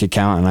emotional bank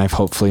account, and I've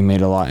hopefully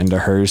made a lot into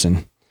hers.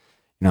 And,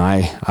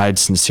 I'd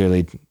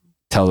sincerely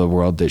tell the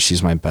world that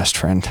she's my best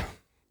friend.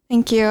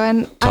 Thank you.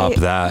 And top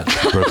that,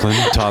 Brooklyn,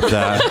 top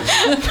that.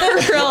 For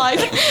real,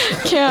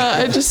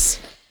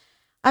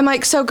 I'm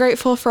like so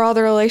grateful for all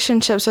the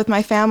relationships with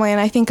my family.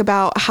 And I think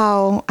about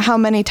how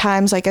many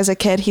times, like as a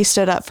kid, he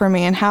stood up for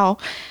me and how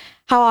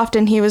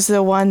often he was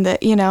the one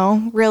that,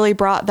 really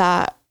brought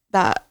that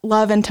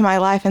love into my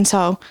life. And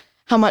so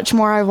how much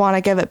more I want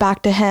to give it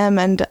back to him.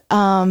 And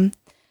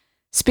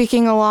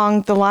speaking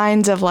along the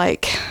lines of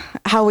like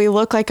how we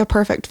look like a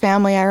perfect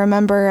family, I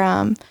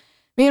remember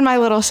me and my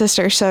little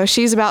sister, so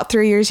she's about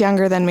 3 years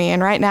younger than me.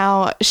 And right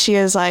now she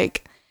is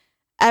like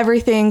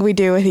everything we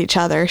do with each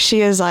other. She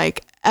is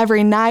like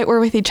every night we're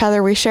with each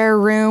other. We share a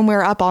room.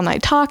 We're up all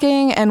night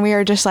talking and we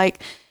are just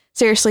like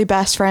seriously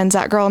best friends.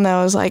 That girl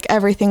knows like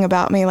everything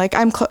about me. Like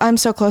I'm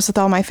so close with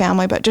all my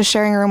family, but just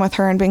sharing a room with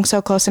her and being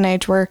so close in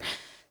age, we're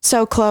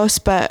so close.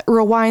 But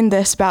rewind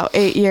this about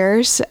 8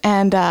 years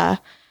and I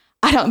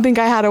don't think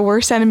I had a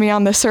worse enemy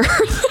on this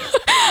earth.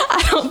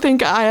 I don't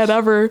think I had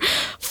ever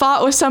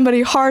fought with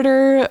somebody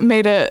harder,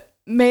 made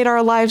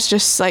our lives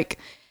just like,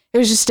 it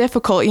was just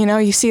difficult.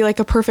 You see like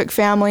a perfect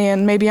family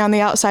and maybe on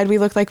the outside we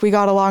look like we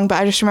got along, but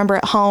I just remember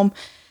at home,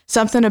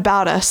 something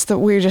about us that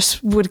we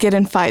just would get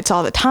in fights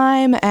all the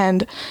time.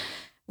 And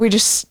we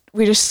just,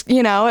 it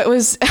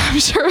was, I'm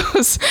sure it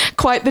was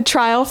quite the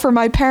trial for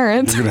my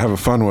parents. You're going to have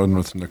a fun one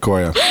with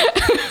Nicoya.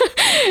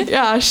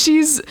 Yeah,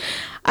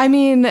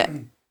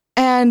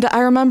 and I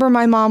remember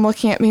my mom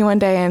looking at me one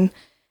day and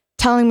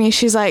telling me,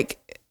 she's like,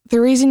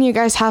 the reason you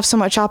guys have so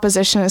much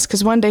opposition is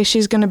because one day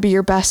she's going to be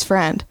your best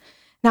friend.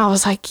 And I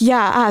was like,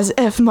 yeah, as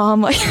if,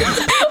 Mom, like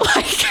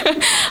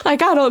I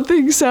don't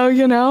think so,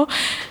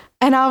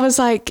 And I was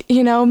like,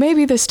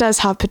 maybe this does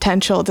have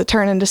potential to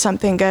turn into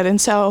something good.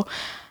 And so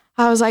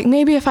I was like,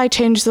 maybe if I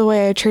changed the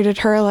way I treated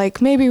her,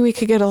 like maybe we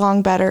could get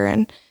along better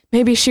and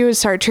maybe she would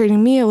start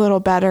treating me a little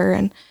better.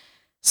 And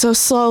so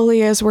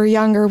slowly as we're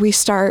younger, we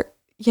start,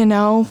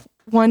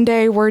 one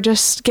day we're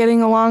just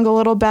getting along a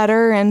little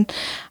better and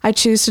I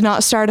choose to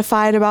not start a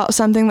fight about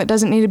something that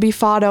doesn't need to be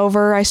fought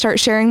over. I start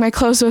sharing my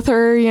clothes with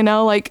her,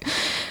 like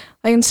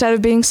instead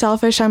of being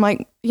selfish, I'm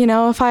like,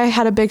 if I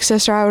had a big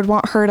sister, I would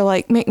want her to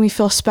like make me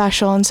feel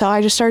special. And so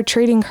I just started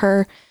treating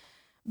her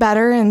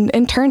better and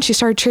in turn, she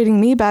started treating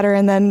me better.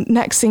 And then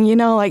next thing you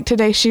know, like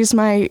today, she's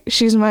my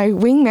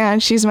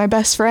wingman. She's my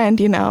best friend,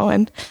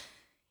 and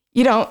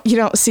you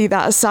don't see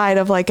that side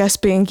of like us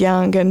being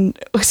young and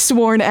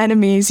sworn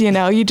enemies,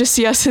 you just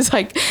see us as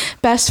like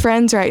best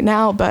friends right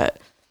now. But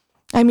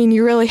I mean,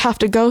 you really have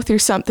to go through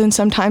something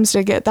sometimes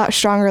to get that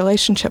strong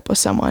relationship with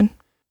someone.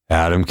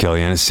 Adam,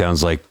 Kellianne, it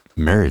sounds like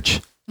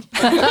marriage.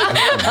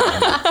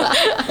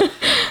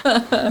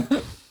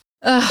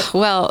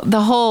 Well,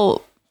 the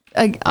whole,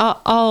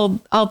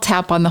 I'll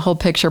tap on the whole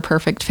picture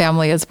perfect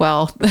family as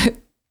well,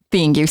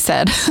 thing you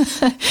said,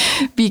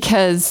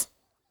 because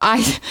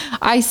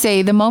I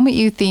say the moment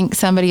you think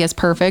somebody is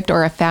perfect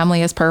or a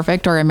family is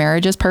perfect or a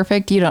marriage is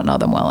perfect, you don't know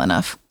them well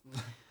enough,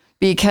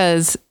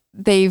 because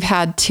they've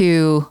had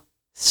to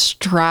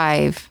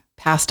strive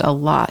past a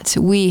lot.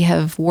 We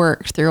have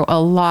worked through a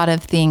lot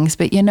of things,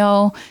 but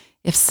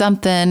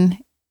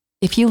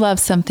if you love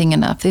something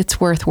enough,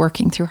 it's worth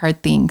working through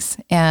hard things.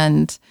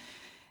 And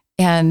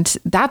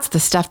that's the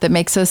stuff that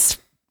makes us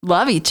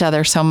love each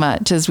other so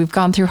much, is we've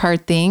gone through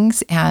hard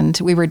things and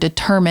we were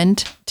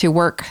determined to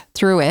work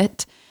through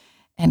it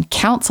and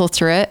counsel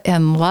through it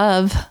and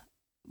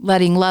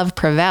letting love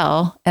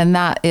prevail. And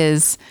that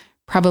is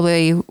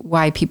probably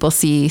why people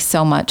see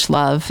so much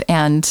love,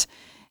 and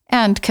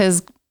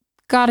because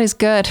God is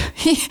good.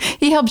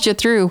 He helps you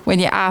through when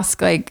you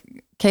ask, like,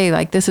 okay,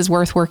 like, this is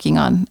worth working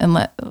on,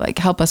 and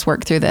help us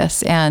work through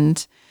this.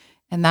 And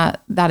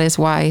that is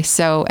why.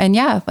 So, and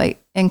yeah,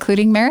 like,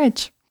 including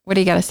marriage. What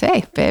do you got to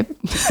say, babe?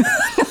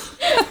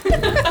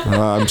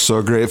 I'm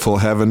so grateful.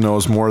 Heaven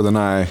knows more than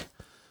I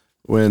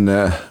when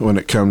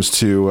it comes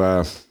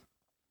to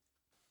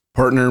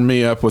partnering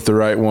me up with the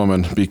right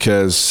woman,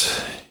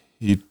 because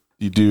you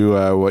do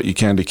what you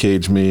can to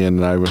cage me,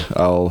 and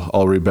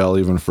I'll rebel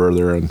even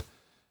further.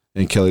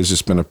 And Kelly's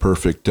just been a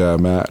perfect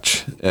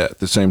match. At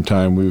the same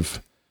time, we've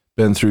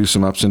been through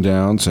some ups and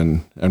downs,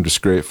 and I'm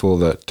just grateful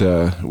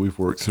that we've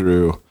worked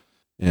through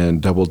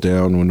and doubled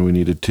down when we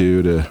needed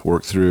to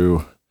work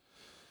through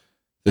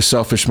the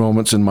selfish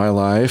moments in my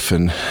life,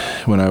 and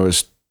when I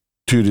was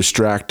too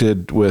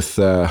distracted with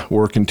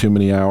working too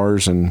many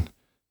hours and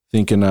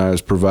thinking I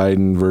was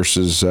providing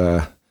versus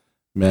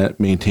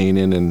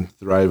maintaining and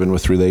thriving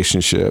with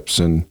relationships,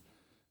 and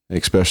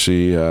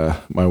especially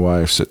my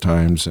wife's at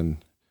times, and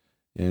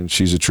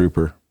she's a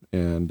trooper,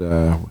 and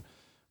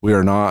we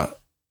are not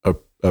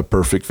a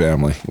perfect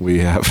family. We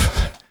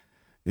have,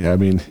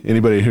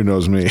 anybody who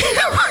knows me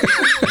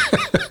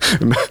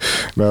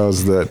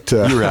knows that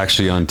you were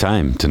actually on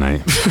time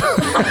tonight.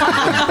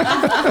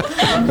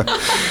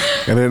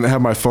 I didn't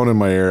have my phone in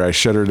my ear. I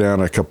shut her down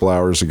a couple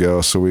hours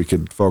ago so we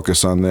could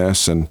focus on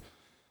this, and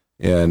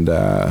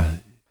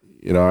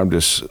I'm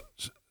just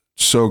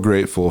so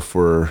grateful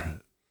for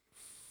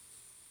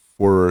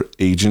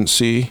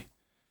agency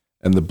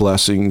and the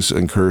blessings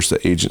and curse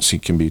that agency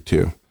can be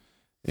too.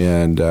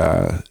 And,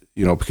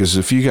 because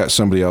if you got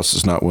somebody else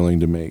that's not willing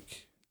to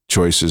make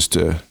choices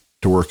to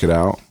work it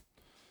out,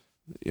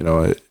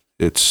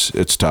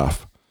 it's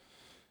tough.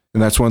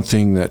 And that's one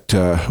thing that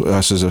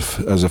us as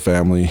a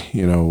family,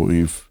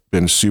 we've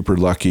been super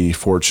lucky,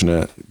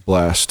 fortunate,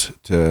 blessed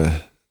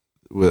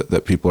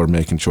that people are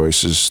making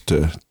choices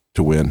to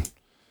win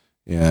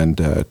and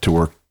to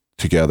work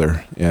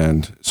together.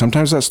 And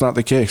sometimes that's not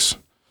the case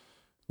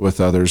with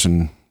others,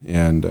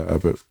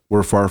 but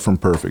we're far from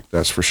perfect,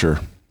 that's for sure.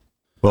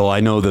 Well,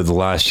 I know that the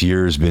last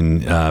year has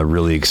been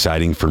really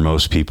exciting for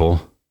most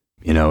people.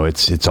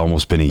 It's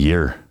almost been a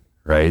year,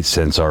 right,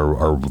 since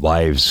our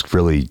lives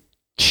really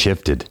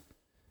shifted,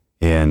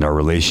 and our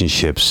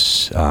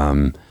relationships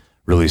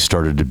really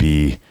started to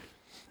be,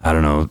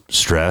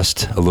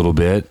 stressed a little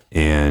bit,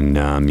 and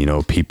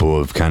people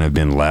have kind of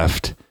been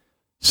left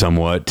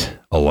somewhat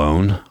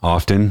alone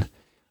often,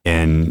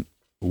 and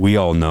we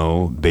all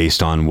know,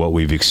 based on what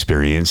we've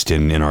experienced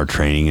in our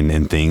training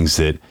and things,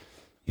 that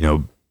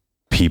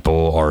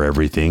people are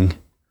everything,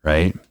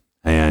 right?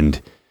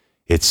 And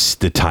it's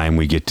the time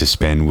we get to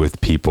spend with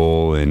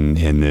people, and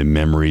the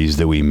memories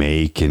that we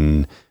make,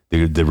 and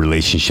the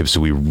relationships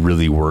that we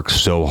really work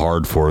so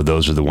hard for.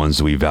 Those are the ones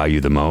that we value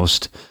the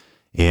most.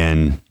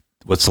 And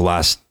what's the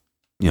last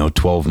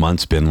 12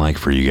 months been like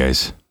for you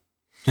guys?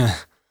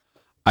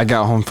 I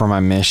got home from my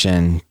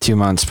mission 2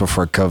 months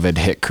before COVID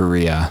hit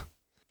Korea.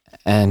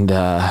 And,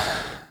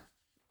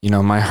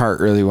 my heart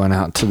really went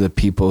out to the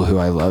people who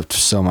I loved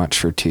so much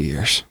for 2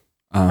 years.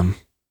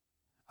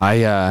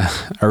 I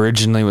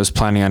originally was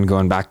planning on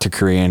going back to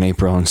Korea in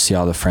April and see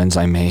all the friends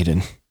I made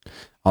and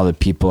all the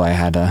people I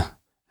had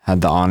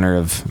the honor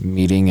of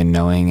meeting and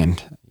knowing,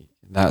 and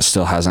that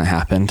still hasn't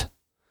happened.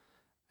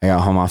 I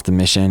got home off the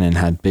mission and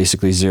had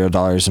basically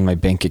 $0 in my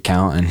bank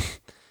account, and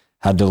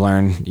had to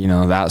learn,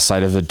 that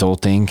side of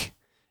adulting,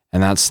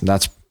 and that's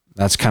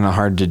kind of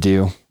hard to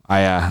do.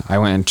 I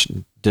went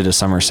and did a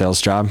summer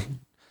sales job,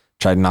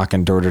 tried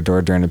knocking door to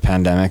door during the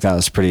pandemic. That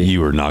was pretty. You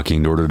were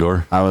knocking door to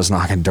door? I was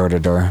knocking door to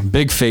door.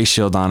 Big face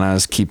shield on. I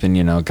was keeping,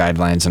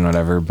 guidelines and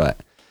whatever, but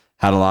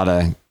had a lot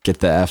of get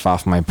the F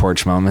off my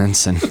porch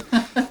moments, and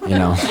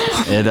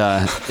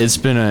it's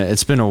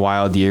been a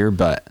wild year,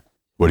 but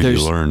what have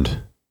you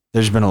learned?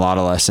 There's been a lot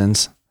of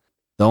lessons.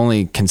 The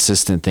only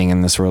consistent thing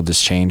in this world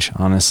is change,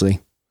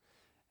 honestly.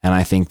 And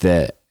I think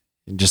that,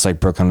 just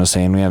like Brooklyn was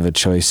saying, we have a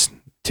choice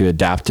to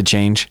adapt to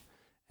change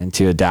and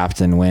to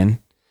adapt and win.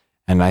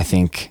 And I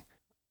think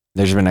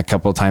there's been a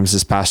couple times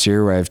this past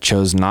year where I've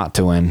chose not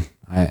to win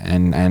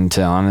and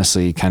to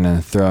honestly kind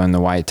of throw in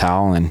the white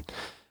towel. And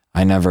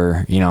I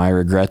never, I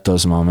regret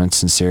those moments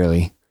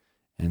sincerely.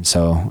 And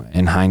so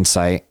in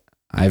hindsight,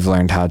 I've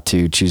learned how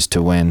to choose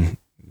to win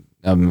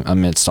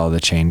amidst all the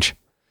change,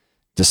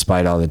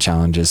 despite all the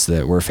challenges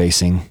that we're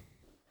facing.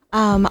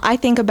 I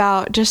think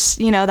about just,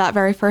 that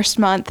very first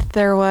month,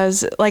 there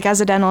was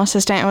as a dental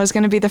assistant, it was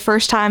going to be the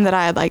first time that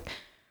I had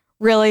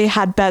really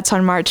had bets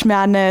on March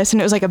Madness.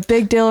 And it was a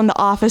big deal in the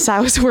office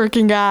I was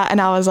working at. And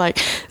I was like,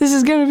 this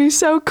is going to be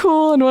so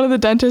cool. And one of the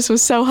dentists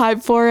was so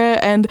hyped for it.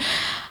 And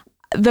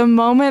the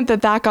moment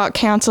that got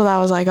canceled, I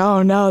was like,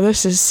 oh no,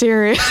 this is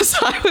serious.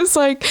 I was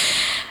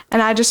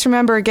and I just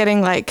remember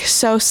getting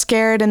so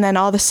scared. And then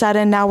all of a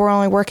sudden now we're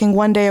only working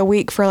 1 day a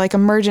week for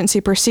emergency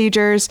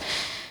procedures.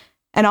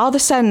 And all of a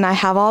sudden I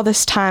have all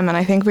this time, and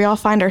I think we all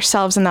find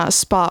ourselves in that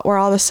spot where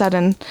all of a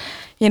sudden,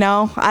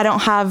 I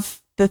don't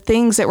have the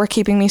things that were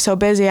keeping me so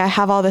busy. I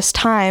have all this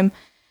time,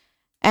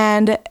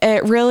 and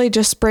it really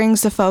just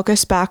brings the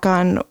focus back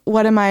on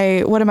what am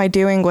I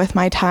doing with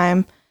my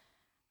time?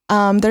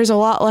 There's a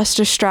lot less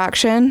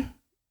distraction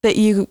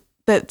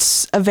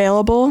that's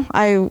available.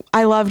 I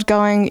loved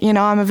going,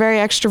 I'm a very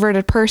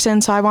extroverted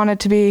person, so I wanted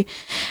to be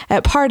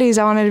at parties.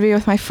 I wanted to be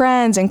with my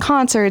friends and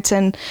concerts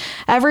and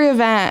every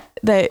event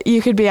that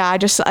you could be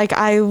at.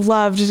 I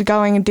loved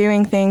going and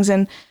doing things.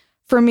 And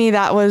for me,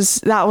 that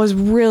was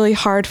really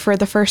hard for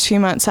the first few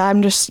months.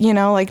 I'm just,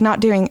 not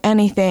doing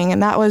anything.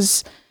 And that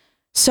was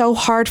so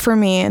hard for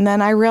me. And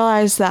then I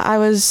realized that I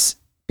was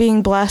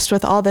being blessed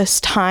with all this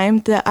time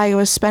that I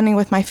was spending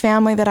with my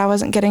family that I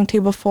wasn't getting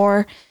to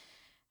before.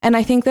 And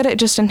I think that it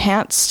just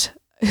enhanced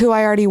who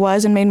I already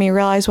was and made me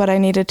realize what I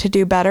needed to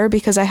do better,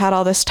 because I had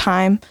all this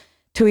time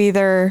to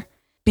either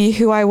be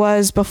who I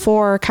was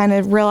before or kind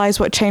of realize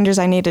what changes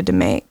I needed to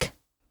make.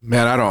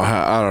 Man, I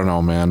don't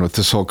know, man. With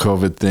this whole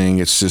COVID thing,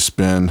 it's just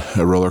been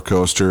a roller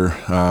coaster.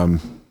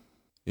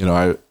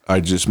 I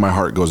just, my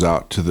heart goes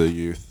out to the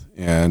youth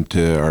and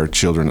to our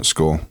children at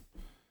school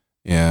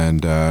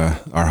and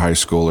our high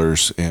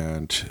schoolers,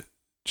 and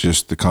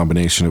just the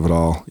combination of it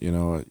all. You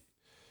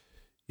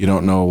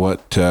don't know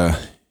what,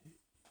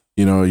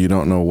 you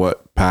don't know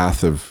what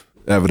path of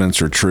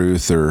evidence or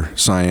truth or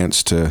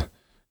science to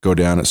go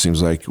down. It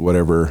seems like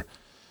whatever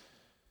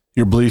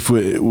your belief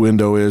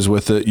window is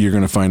with it, you're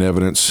going to find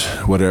evidence,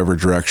 whatever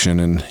direction.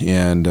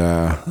 And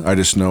I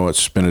just know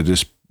it's been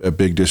a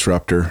big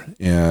disruptor,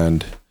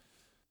 and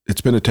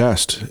it's been a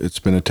test. It's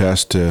been a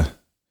test to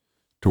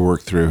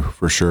work through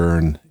for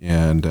sure.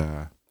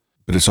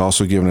 But it's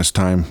also given us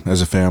time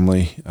as a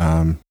family.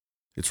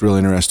 It's really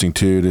interesting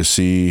too to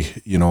see,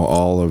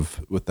 all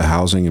of with the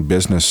housing and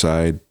business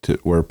side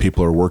where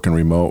people are working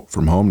remote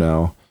from home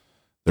now.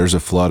 There's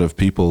a flood of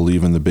people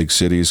leaving the big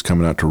cities,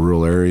 coming out to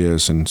rural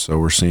areas. And so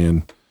we're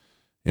seeing,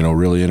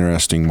 really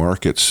interesting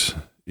markets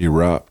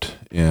erupt.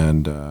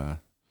 And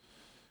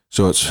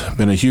so it's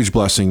been a huge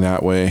blessing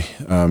that way.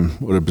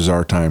 What a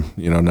bizarre time.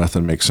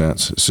 Nothing makes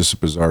sense. It's just a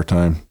bizarre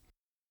time.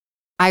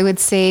 I would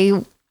say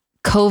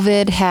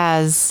COVID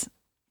has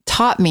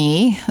taught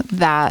me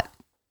that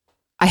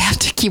I have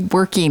to keep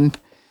working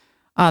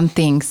on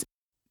things.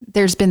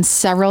 There's been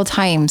several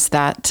times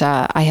that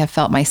I have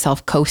felt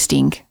myself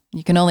coasting.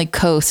 You can only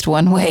coast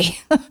one way.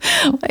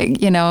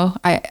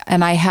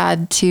 I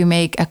had to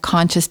make a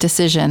conscious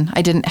decision.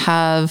 I didn't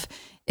have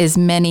as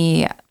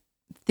many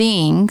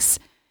things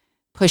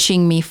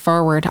pushing me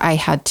forward. I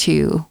had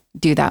to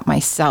do that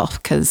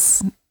myself,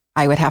 because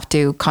I would have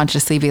to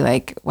consciously be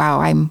like, wow,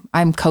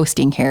 I'm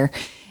coasting here.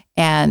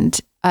 And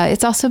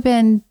it's also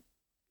been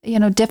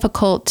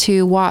difficult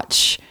to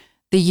watch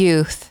the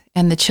youth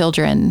and the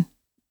children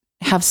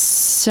have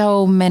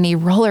so many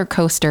roller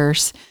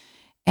coasters.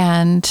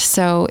 And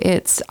so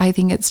I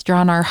think it's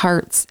drawn our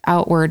hearts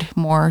outward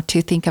more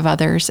to think of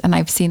others. And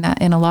I've seen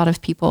that in a lot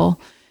of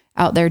people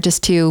out there,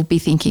 just to be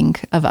thinking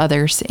of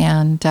others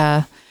and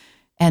to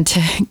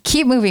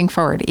keep moving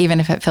forward, even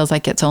if it feels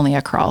like it's only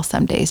a crawl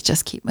some days,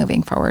 just keep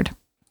moving forward.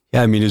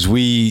 Yeah. I mean,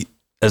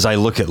 as I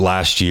look at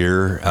last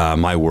year,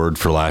 my word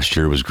for last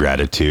year was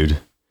gratitude.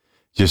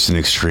 Just an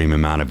extreme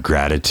amount of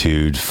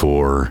gratitude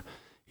for,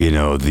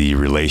 the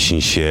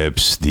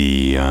relationships,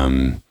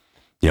 the,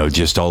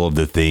 just all of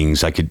the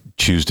things I could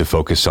choose to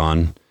focus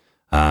on.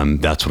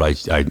 That's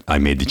what I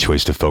made the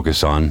choice to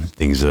focus on,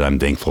 things that I'm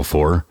thankful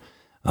for,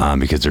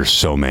 because there's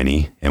so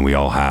many and we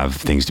all have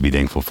things to be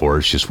thankful for.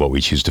 It's just what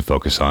we choose to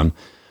focus on.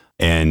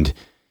 And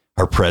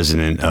our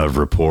president of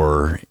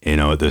Rapport,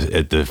 at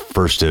the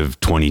first of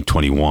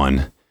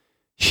 2021,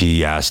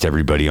 she asked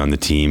everybody on the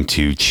team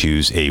to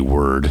choose a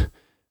word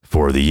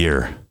for the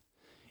year.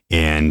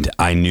 And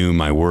I knew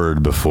my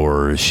word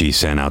before she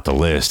sent out the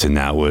list, and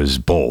that was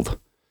bold.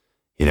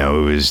 It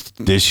was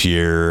this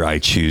year I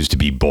choose to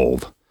be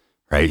bold,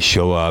 right?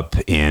 Show up.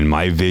 And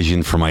my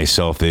vision for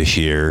myself this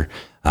year,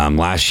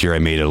 last year I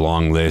made a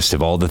long list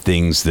of all the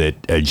things that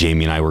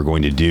Jamie and I were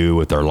going to do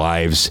with our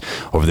lives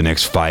over the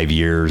next 5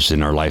 years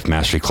in our life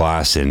mastery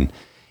class. And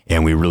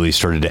we really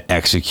started to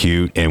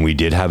execute, and we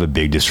did have a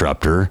big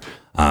disruptor.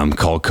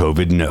 called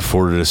COVID, and it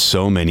afforded us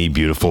so many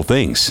beautiful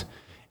things.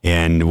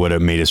 And what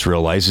it made us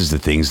realize is the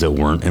things that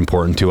weren't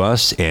important to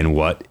us and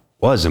what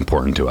was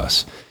important to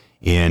us.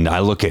 And I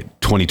look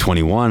at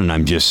 2021 and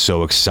I'm just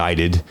so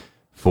excited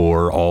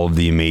for all of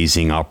the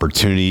amazing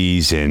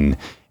opportunities and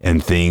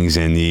things.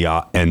 And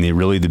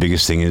really the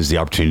biggest thing is the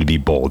opportunity to be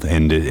bold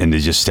and to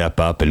just step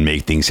up and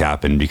make things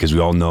happen, because we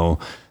all know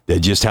that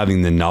just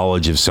having the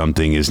knowledge of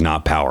something is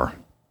not power,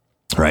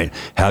 right?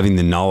 Having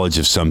the knowledge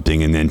of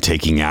something and then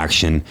taking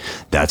action,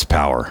 that's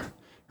power,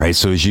 right?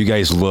 So as you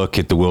guys look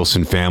at the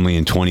Wilson family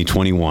in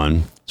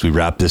 2021, as we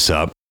wrap this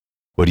up,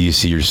 what do you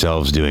see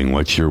yourselves doing?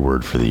 What's your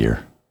word for the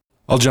year?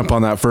 I'll jump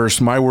on that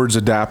first. My word's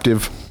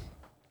adaptive,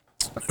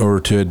 or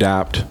to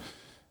adapt.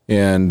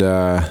 And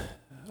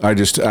I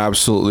just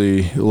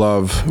absolutely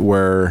love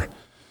where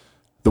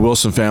the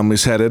Wilson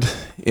family's headed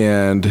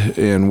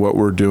and what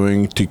we're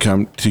doing to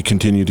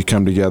continue to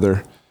come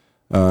together.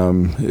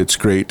 It's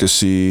great to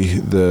see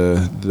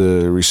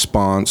the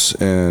response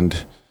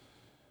and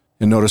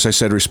notice I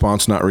said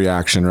response, not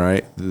reaction,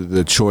 right?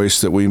 The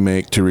choice that we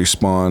make to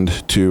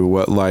respond to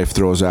what life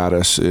throws at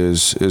us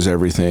is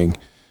everything,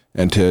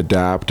 and to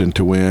adapt and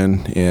to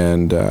win.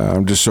 And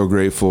I'm just so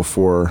grateful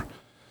for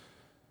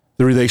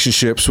the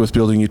relationships with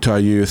Building Utah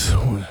Youth.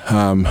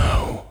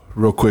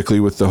 Real quickly,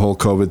 with the whole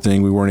COVID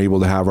thing, we weren't able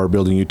to have our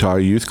Building Utah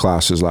Youth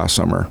classes last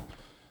summer.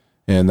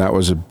 And that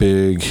was a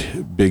big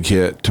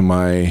hit to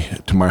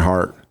my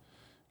heart,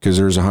 because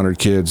there's 100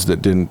 kids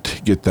that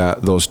didn't get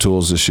those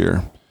tools this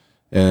year.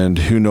 And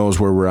who knows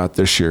where we're at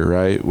this year,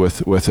 right?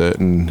 With it.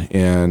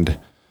 And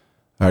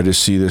I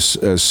just see this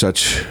as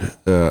such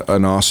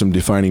an awesome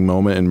defining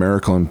moment and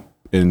miracle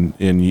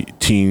in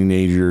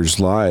teenagers'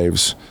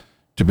 lives,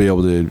 to be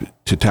able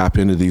to tap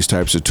into these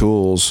types of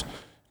tools,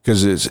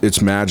 because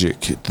it's magic.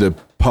 The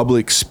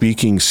public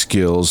speaking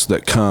skills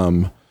that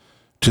come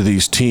to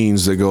these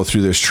teens that go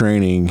through this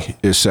training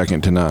is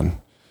second to none.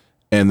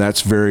 And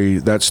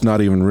that's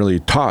not even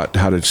really taught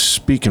how to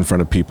speak in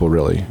front of people,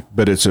 really,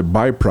 but it's a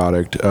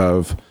byproduct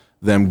of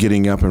them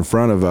getting up in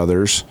front of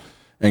others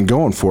and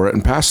going for it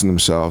and passing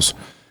themselves.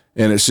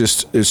 And it's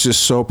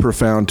just so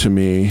profound to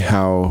me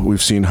how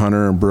we've seen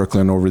Hunter and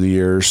Brooklyn over the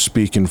years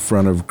speak in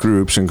front of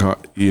groups and,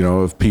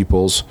 of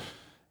peoples,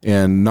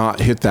 and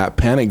not hit that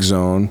panic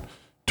zone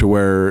to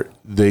where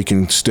they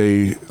can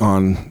stay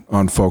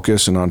on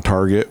focus and on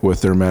target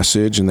with their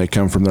message, and they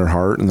come from their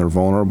heart and they're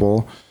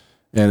vulnerable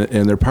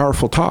and they're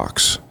powerful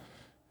talks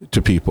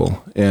to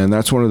people. And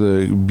that's one of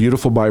the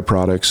beautiful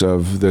byproducts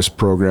of this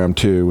program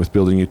too, with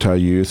Building Utah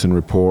Youth and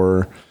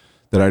rapport,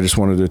 that I just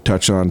wanted to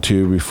touch on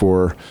too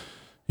before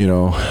we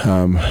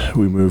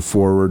move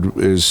forward,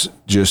 is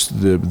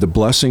just the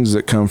blessings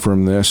that come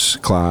from this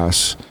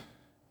class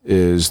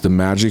is the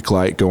magic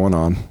light going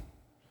on.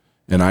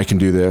 And I can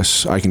do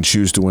this. I can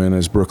choose to win,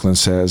 as Brooklyn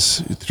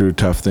says, through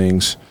tough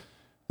things.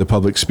 The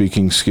public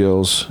speaking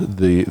skills,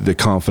 the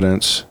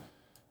confidence,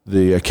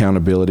 the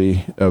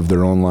accountability of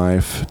their own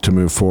life to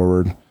move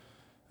forward.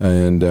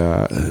 And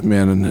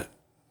the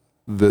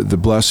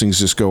blessings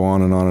just go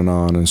on and on and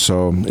on. And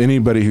so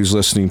anybody who's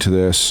listening to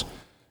this,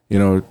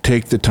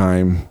 take the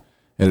time,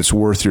 and it's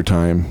worth your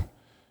time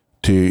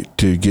to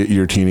get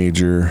your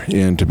teenager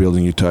into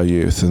Building Utah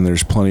Youth. And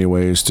there's plenty of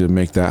ways to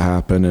make that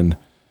happen.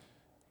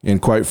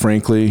 And quite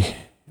frankly,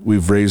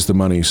 we've raised the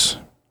monies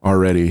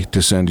already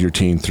to send your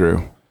teen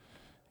through.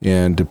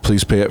 And to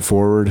please pay it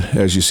forward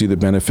as you see the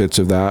benefits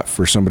of that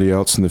for somebody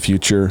else in the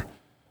future.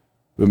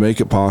 But make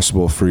it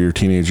possible for your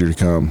teenager to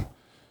come.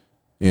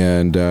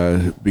 And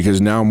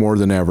because now more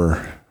than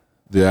ever,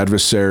 the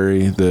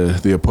adversary,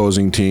 the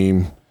opposing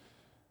team,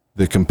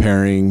 the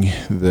comparing,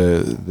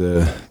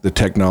 the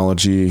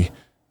technology,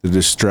 the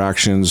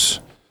distractions,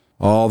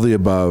 all the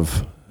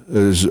above,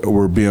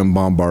 we're being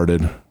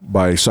bombarded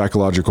by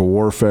psychological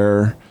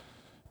warfare,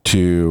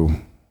 to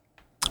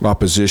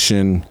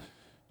opposition,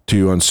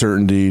 to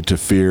uncertainty, to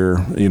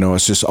fear.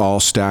 It's just all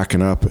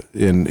stacking up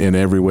in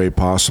every way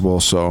possible.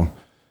 So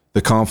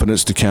the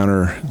confidence to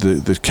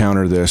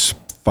counter this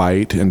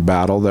fight and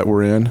battle that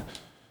we're in.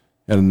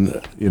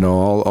 And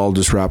I'll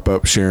just wrap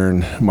up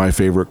sharing my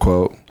favorite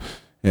quote,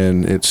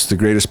 and it's: the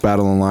greatest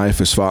battle in life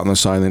is fought in the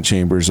silent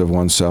chambers of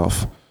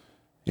oneself.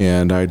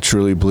 And I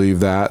truly believe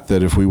that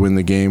if we win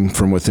the game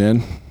from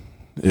within,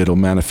 it'll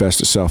manifest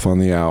itself on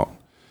the out.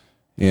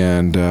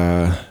 And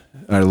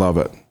I love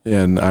it.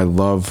 And I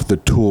love the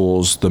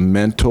tools, the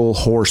mental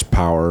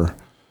horsepower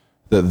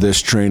that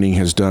this training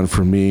has done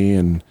for me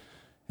and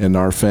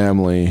our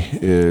family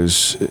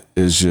is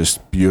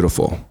just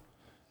beautiful.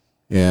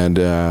 And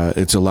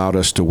it's allowed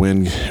us to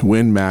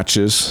win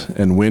matches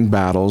and win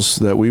battles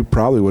that we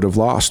probably would have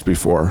lost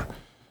before.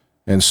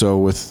 And so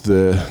with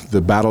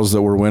the battles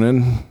that we're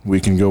winning, we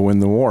can go win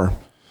the war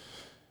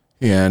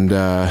and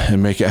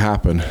make it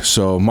happen.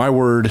 So my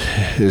word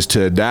is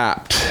to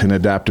adapt and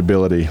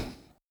adaptability.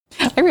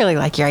 I really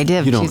like your idea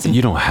of choosing.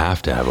 You don't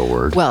have to have a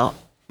word. Well,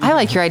 I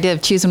like your idea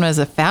of choosing as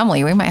a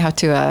family. We might have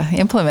to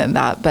implement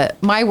that.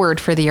 But my word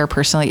for the year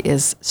personally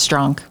is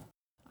strong.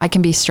 I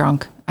can be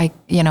strong. I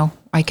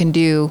can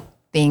do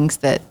things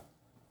that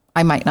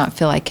I might not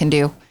feel I can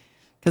do,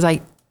 because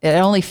it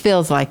only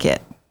feels like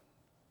it.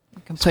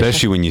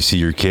 Especially when you see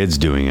your kids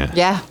doing it.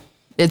 Yeah,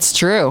 it's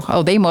true.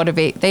 Oh, they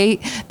motivate. They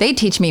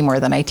teach me more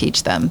than I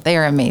teach them. They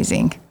are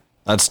amazing.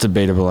 That's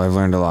debatable. I've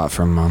learned a lot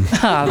from Mom.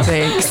 Oh,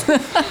 thanks.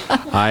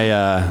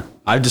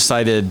 I've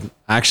decided,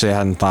 actually I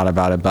hadn't thought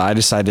about it, but I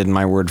decided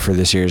my word for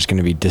this year is going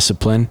to be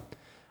discipline.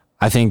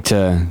 I think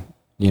to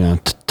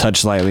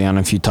touch lightly on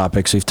a few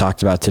topics we've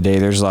talked about today,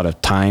 there's a lot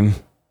of time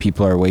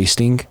people are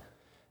wasting.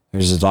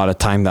 There's a lot of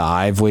time that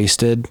I've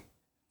wasted.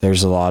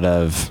 There's a lot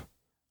of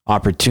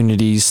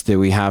opportunities that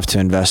we have to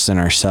invest in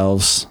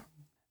ourselves.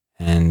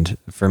 And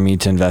for me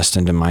to invest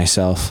into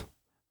myself,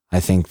 I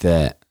think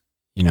that,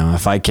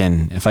 if I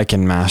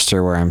can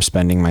master where I'm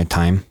spending my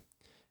time,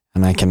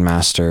 and I can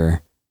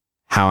master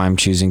how I'm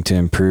choosing to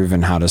improve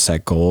and how to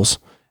set goals,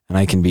 and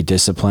I can be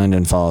disciplined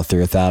and follow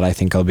through with that, I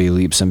think I'll be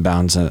leaps and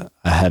bounds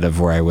ahead of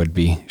where I would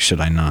be should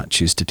I not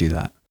choose to do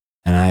that.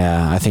 And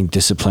I think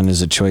discipline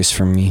is a choice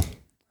for me.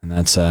 And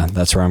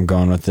that's where I'm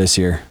going with this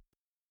year.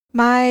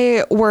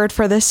 My word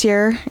for this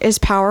year is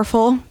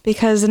powerful,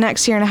 because the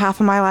next year and a half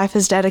of my life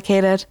is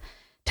dedicated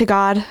to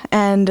God,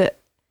 and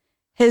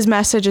his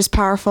message is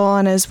powerful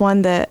and is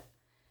one that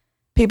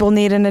people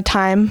need in a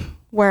time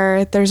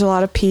where there's a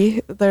lot of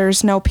peace.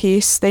 There's no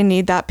peace. They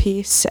need that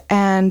peace.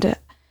 And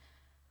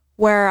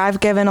where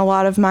I've given a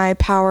lot of my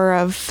power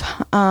of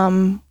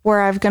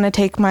where I'm going to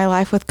take my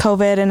life with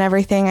COVID and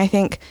everything, I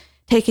think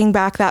taking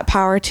back that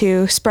power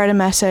to spread a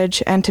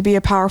message and to be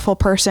a powerful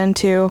person,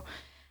 to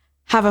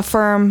have a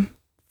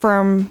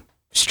firm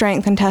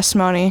strength and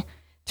testimony,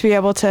 to be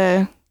able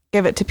to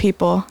give it to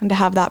people and to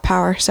have that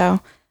power.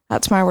 So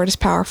that's my word, is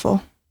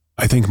powerful.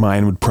 I think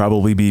mine would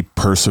probably be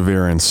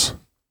perseverance.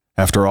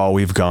 After all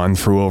we've gone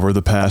through over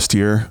the past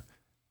year,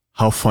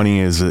 how funny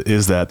is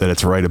that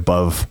it's right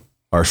above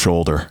our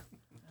shoulder?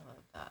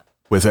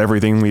 With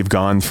everything we've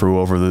gone through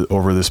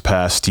over this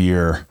past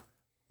year,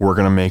 we're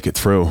going to make it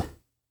through.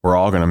 We're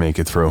all going to make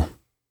it through.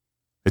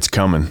 It's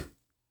coming.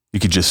 You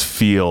could just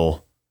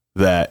feel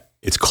that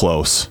it's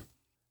close.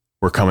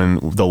 We're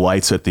coming, the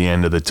light's at the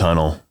end of the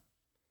tunnel.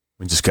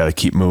 We just got to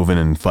keep moving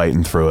and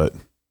fighting through it.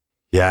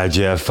 Yeah,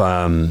 Jeff,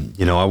 I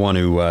want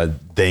to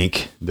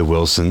thank the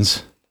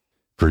Wilsons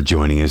for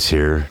joining us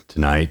here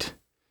tonight.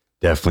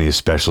 Definitely a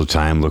special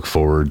time. Look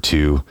forward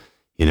to,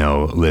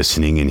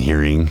 listening and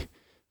hearing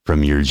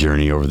from your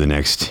journey over the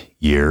next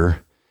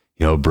year.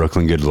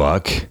 Brooklyn, good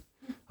luck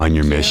on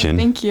your mission.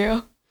 Thank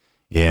you.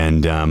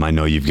 And I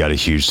know you've got a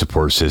huge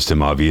support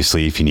system.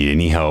 Obviously, if you need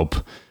any help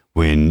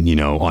when,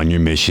 on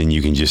your mission,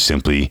 you can just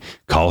simply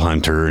call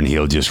Hunter and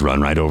he'll just run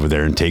right over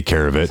there and take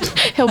care of it.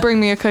 He'll bring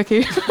me a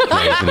cookie.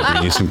 Yeah, he's going to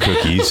bring you some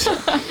cookies.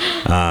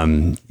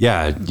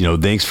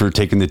 Thanks for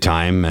taking the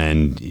time.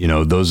 And,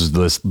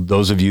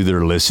 those of you that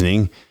are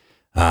listening,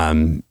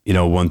 one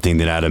thing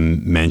that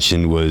Adam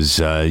mentioned was,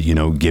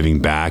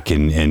 giving back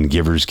and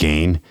giver's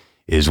gain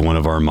is one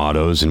of our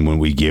mottos. And when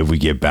we give, we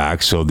get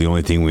back. So the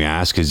only thing we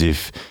ask is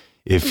if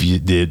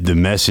the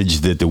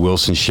message that the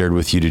Wilsons shared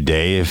with you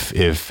today,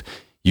 if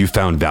you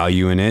found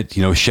value in it,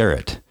 share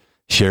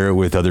it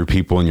with other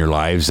people in your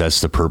lives.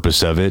 That's the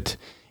purpose of it.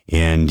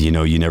 And,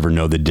 you never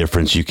know the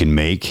difference you can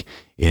make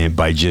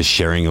by just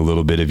sharing a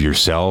little bit of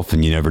yourself,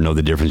 and you never know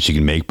the difference you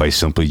can make by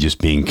simply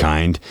just being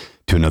kind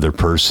to another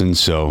person.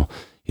 So,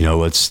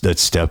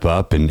 let's step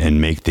up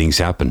and make things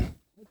happen.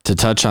 To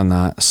touch on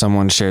that,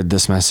 someone shared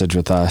this message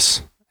with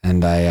us,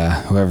 and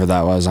whoever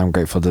that was, I'm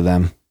grateful to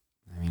them.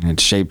 I mean, it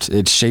shaped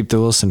the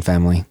Wilson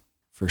family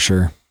for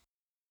sure.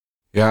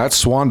 Yeah, that's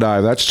Swan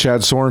Dive. That's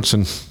Chad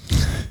Sorensen.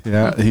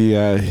 Yeah,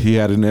 he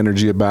had an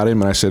energy about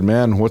him, and I said,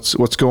 "Man, what's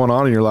going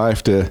on in your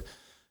life to,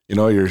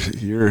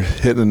 you're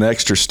hitting an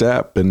extra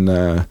step?"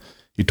 And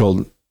he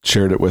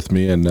shared it with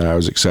me, and I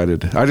was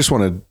excited. I just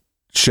want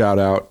to shout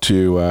out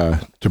to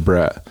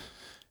Brett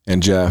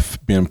and Jeff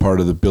being part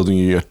of the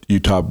Building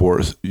Utah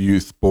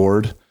Youth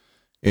Board,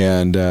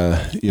 and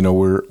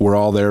we're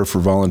all there for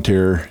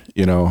volunteer,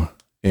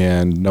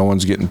 and no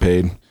one's getting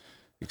paid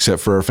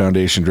except for our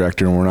foundation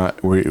director, and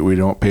we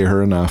don't pay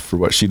her enough for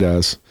what she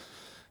does.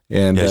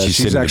 And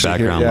she's actually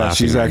here. Yeah,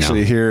 she's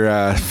actually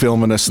here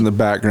filming us in the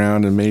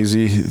background. And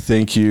Maisie,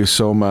 thank you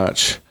so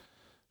much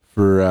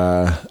for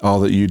all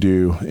that you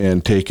do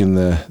and taking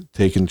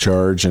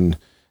charge and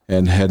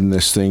heading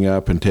this thing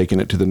up and taking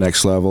it to the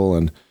next level.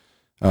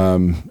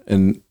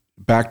 And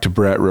back to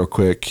Brett real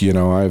quick.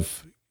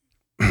 I've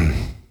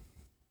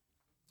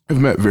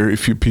met very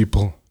few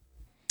people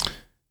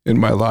in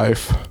my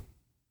life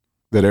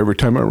that every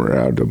time I'm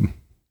around them,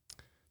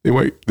 they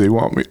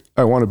want me.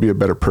 I want to be a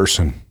better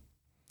person.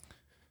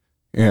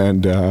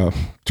 And to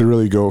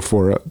really go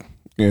for it.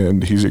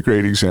 And he's a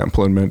great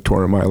example and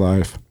mentor in my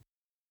life.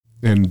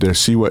 And to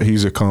see what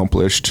he's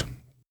accomplished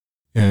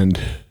and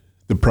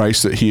the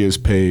price that he has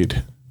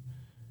paid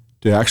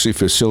to actually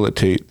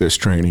facilitate this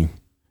training.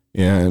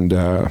 And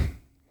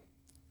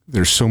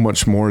there's so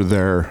much more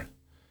there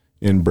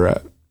in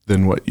Brett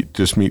than what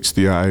just meets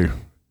the eye.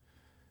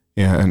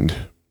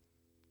 And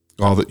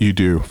all that you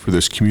do for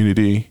this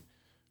community,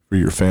 for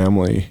your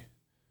family,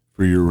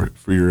 for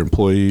your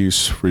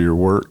employees, for your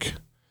work,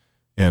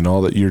 and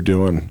all that you're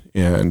doing,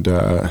 and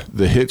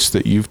the hits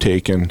that you've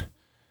taken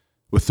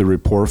with the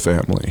Rapport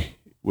family,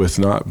 with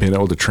not being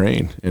able to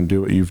train and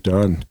do what you've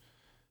done,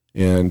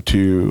 and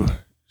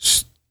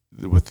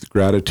with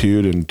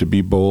gratitude and to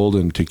be bold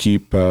and to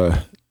keep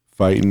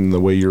fighting the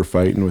way you're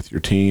fighting with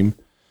your team,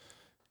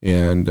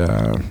 and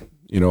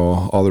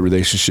all the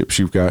relationships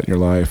you've got in your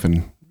life,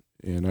 and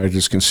I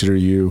just consider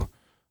you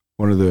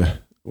one of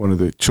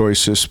the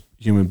choicest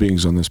human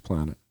beings on this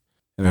planet,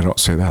 and I don't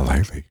say that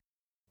lightly.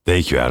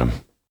 Thank you, Adam.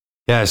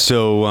 Yeah,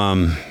 so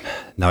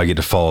now I get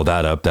to follow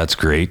that up. That's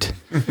great.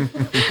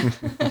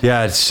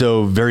 Yeah,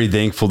 so very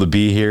thankful to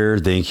be here.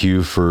 Thank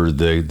you for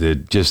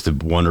the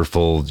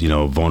wonderful,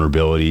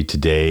 vulnerability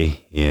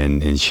today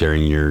and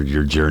sharing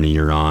your journey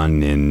you're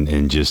on,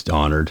 and just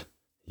honored.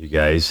 You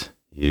guys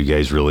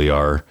really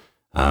are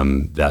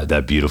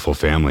that beautiful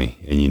family,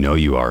 and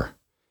you are,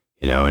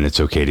 and it's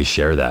okay to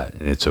share that,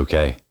 and it's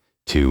okay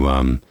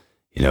to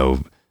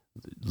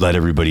let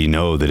everybody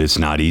know that it's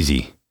not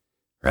easy,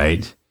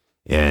 right?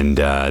 And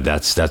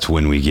that's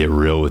when we get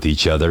real with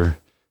each other.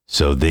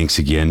 So thanks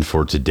again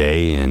for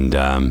today, and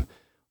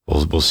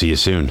we'll see you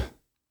soon.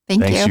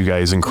 Thanks, you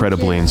guys.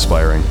 Incredibly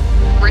inspiring.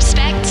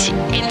 Respect,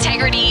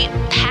 integrity,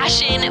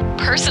 passion,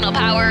 personal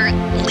power,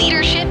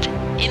 leadership,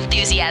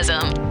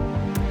 enthusiasm.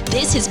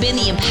 This has been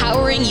the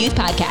Empowering Youth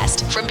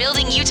Podcast from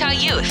Building Utah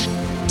Youth.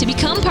 To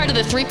become part of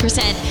the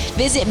 3%,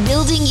 visit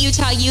Building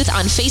Utah Youth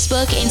on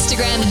Facebook,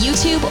 Instagram,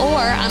 YouTube,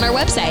 or on our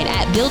website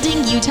at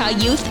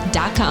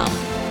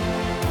buildingutah.youth.com.